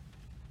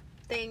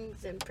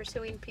things and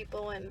pursuing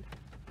people, and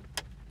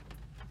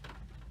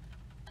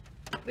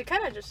we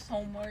kind of just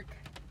Homework.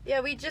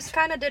 we just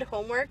kind of did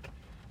homework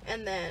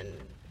and then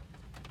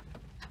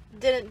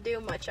didn't do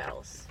much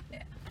else.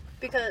 Yeah.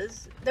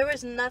 Because there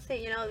was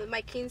nothing,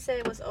 my quince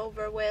was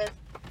over with.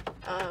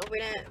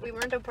 We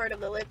weren't a part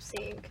of the lip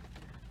sync.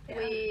 Yeah.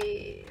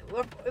 We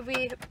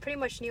pretty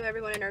much knew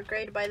everyone in our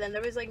grade by then.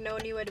 There was like no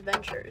new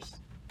adventures.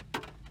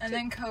 And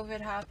then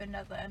COVID happened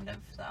at the end of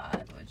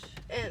that, which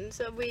And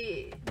so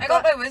I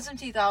got my wisdom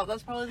teeth out.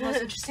 That's probably the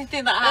most interesting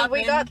thing that happened. and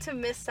we got to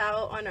miss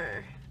out on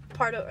our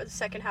part of the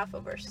second half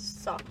of our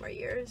sophomore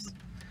years.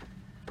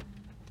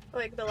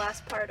 Like the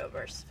last part of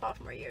our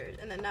sophomore years,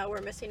 and then now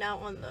we're missing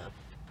out on the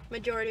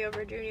majority of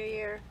our junior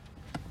year.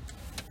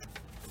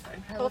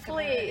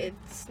 Hopefully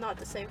it's not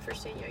the same for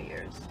senior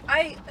years.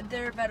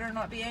 There better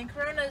not be any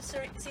Corona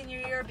senior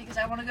year because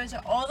I want to go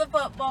to all the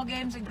football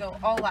games and go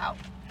all out.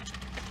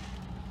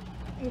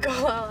 Go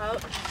all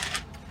out.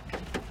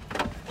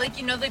 Like,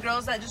 the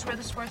girls that just wear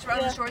the sports bra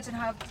and the shorts and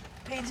have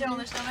painted on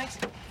their stomachs?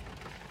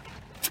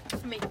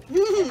 Me.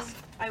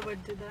 I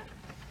would do that.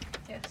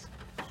 Yes.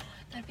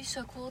 That'd be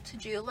so cool to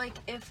do, like,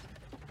 if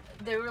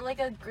there were, like,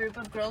 a group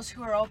of girls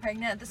who were all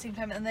pregnant at the same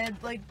time and they had,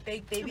 like,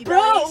 big baby Bro,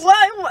 bellies.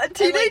 what?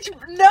 Teenage?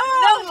 like- No!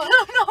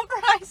 No,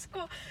 for high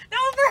school. No,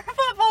 for a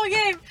football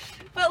game.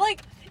 But,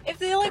 like, if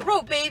they, like,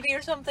 wrote baby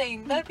or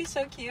something, that'd be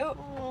so cute.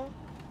 Aw.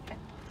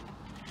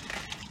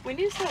 We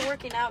need to start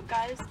working out,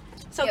 guys.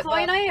 So Yeah,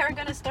 Chloe and well- I are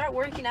gonna start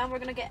working out. We're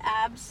gonna get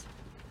abs.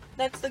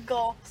 That's the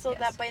goal, so Yes.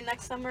 that by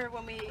next summer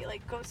when we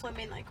like go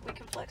swimming, like we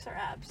can flex our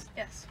abs.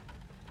 Yes.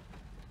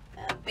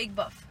 And Big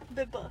buff.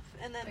 big buff,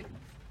 and then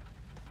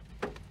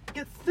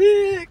get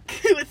thick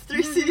with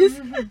 3 C's.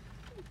 I don't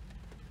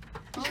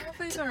know if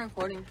he's on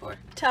recording for.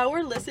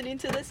 Tower listening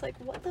to this, like,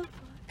 what the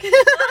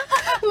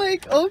fuck?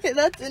 Like, okay,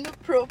 that's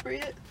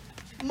inappropriate.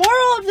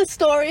 Moral of the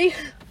story.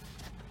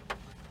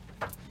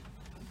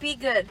 Be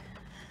good.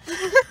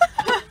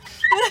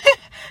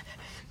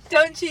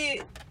 Don't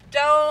cheat.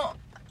 Don't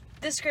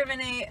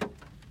discriminate.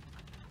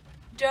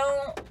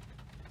 Don't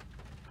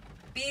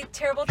be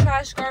terrible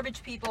trash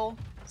garbage people.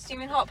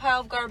 Steaming hot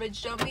pile of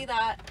garbage. Don't be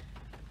that.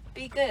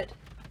 Be good.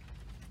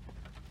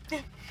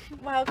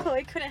 Wow,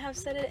 Chloe couldn't have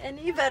said it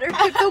any better.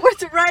 Took the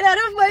words right out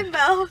of my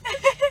mouth.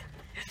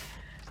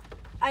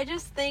 I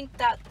just think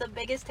that the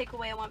biggest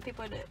takeaway I want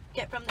people to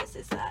get from this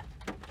is that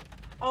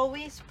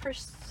always,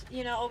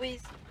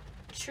 always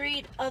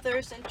treat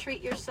others and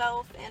treat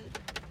yourself, and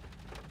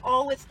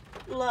all with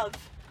love.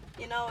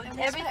 You know, And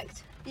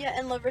respect. Yeah,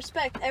 and love,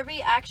 respect.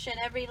 Every action,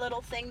 every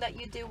little thing that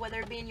you do, whether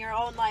it be in your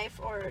own life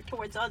or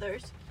towards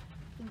others,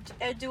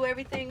 do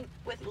everything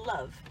with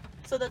love,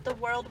 so that the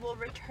world will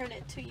return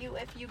it to you.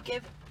 If you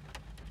give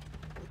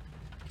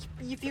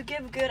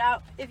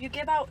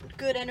out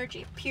good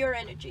energy, pure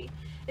energy,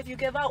 if you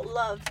give out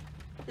love,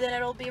 then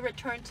it'll be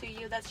returned to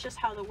you. That's just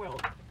how the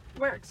world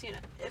works, you know.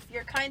 If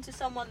you're kind to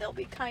someone, they'll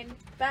be kind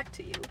back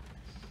to you.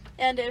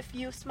 And if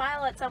you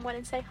smile at someone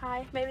and say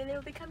hi, maybe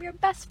they'll become your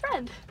best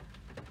friend.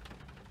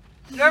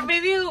 Or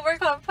maybe we'll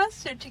work on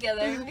Buster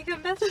together and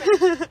become best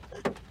friends.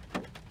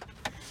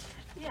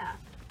 Yeah.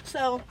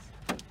 So,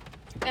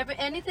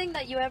 anything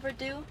that you ever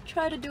do,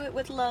 try to do it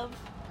with love.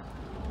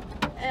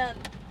 And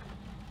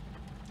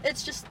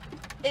it's just,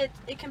 it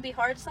can be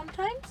hard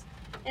sometimes,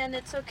 and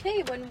it's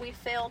okay when we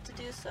fail to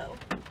do so.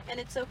 And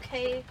it's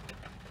okay,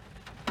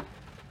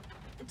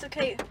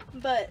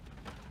 but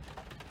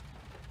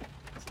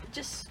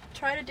just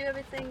try to do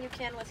everything you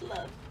can with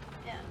love.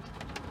 And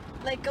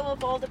let go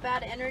of all the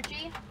bad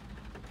energy,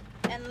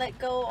 and let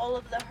go all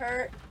of the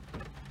hurt,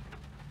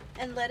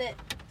 and let it,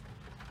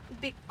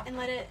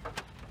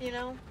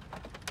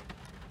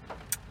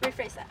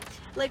 rephrase that.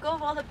 Let go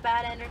of all the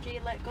bad energy,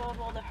 let go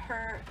of all the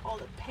hurt, all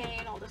the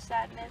pain, all the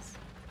sadness,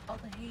 All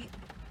the hate.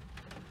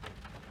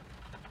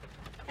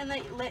 and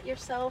let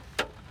yourself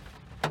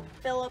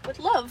fill up with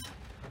love.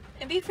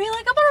 And be free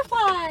like a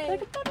butterfly.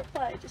 Like a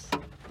butterfly, just a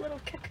little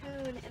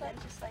cocoon, and then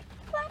just like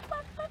flap,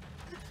 flap, flap.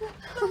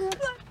 Flap,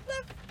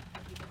 flap.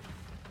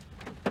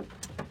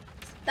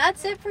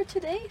 That's it for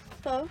today,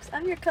 folks.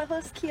 I'm your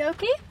co-host,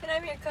 Kiyoki. And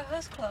I'm your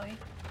co-host, Chloe.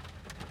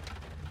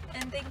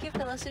 And thank you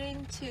for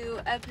listening to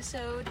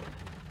episode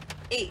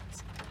 8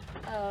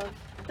 of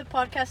The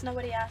podcast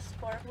nobody asked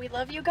for. We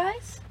love you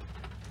guys.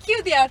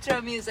 Cue the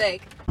outro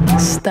music.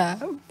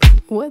 Stop.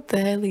 What the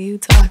hell are you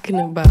talking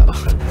about?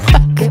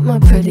 Get my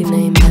pretty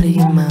name out of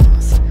your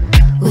mouth.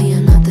 We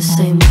are not the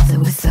same with or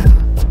without.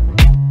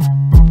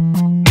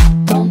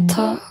 Don't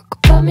talk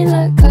about me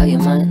like how you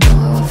might know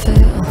how I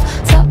feel.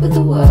 Top of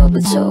the world,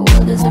 but your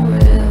world isn't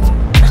real.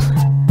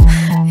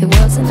 It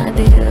wasn't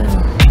ideal.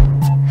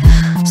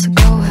 So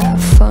go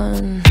have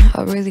fun.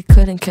 I really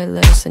couldn't care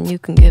less, and you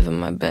can give it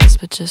my best,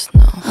 but just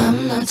know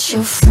I'm not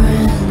your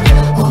friend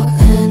or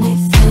any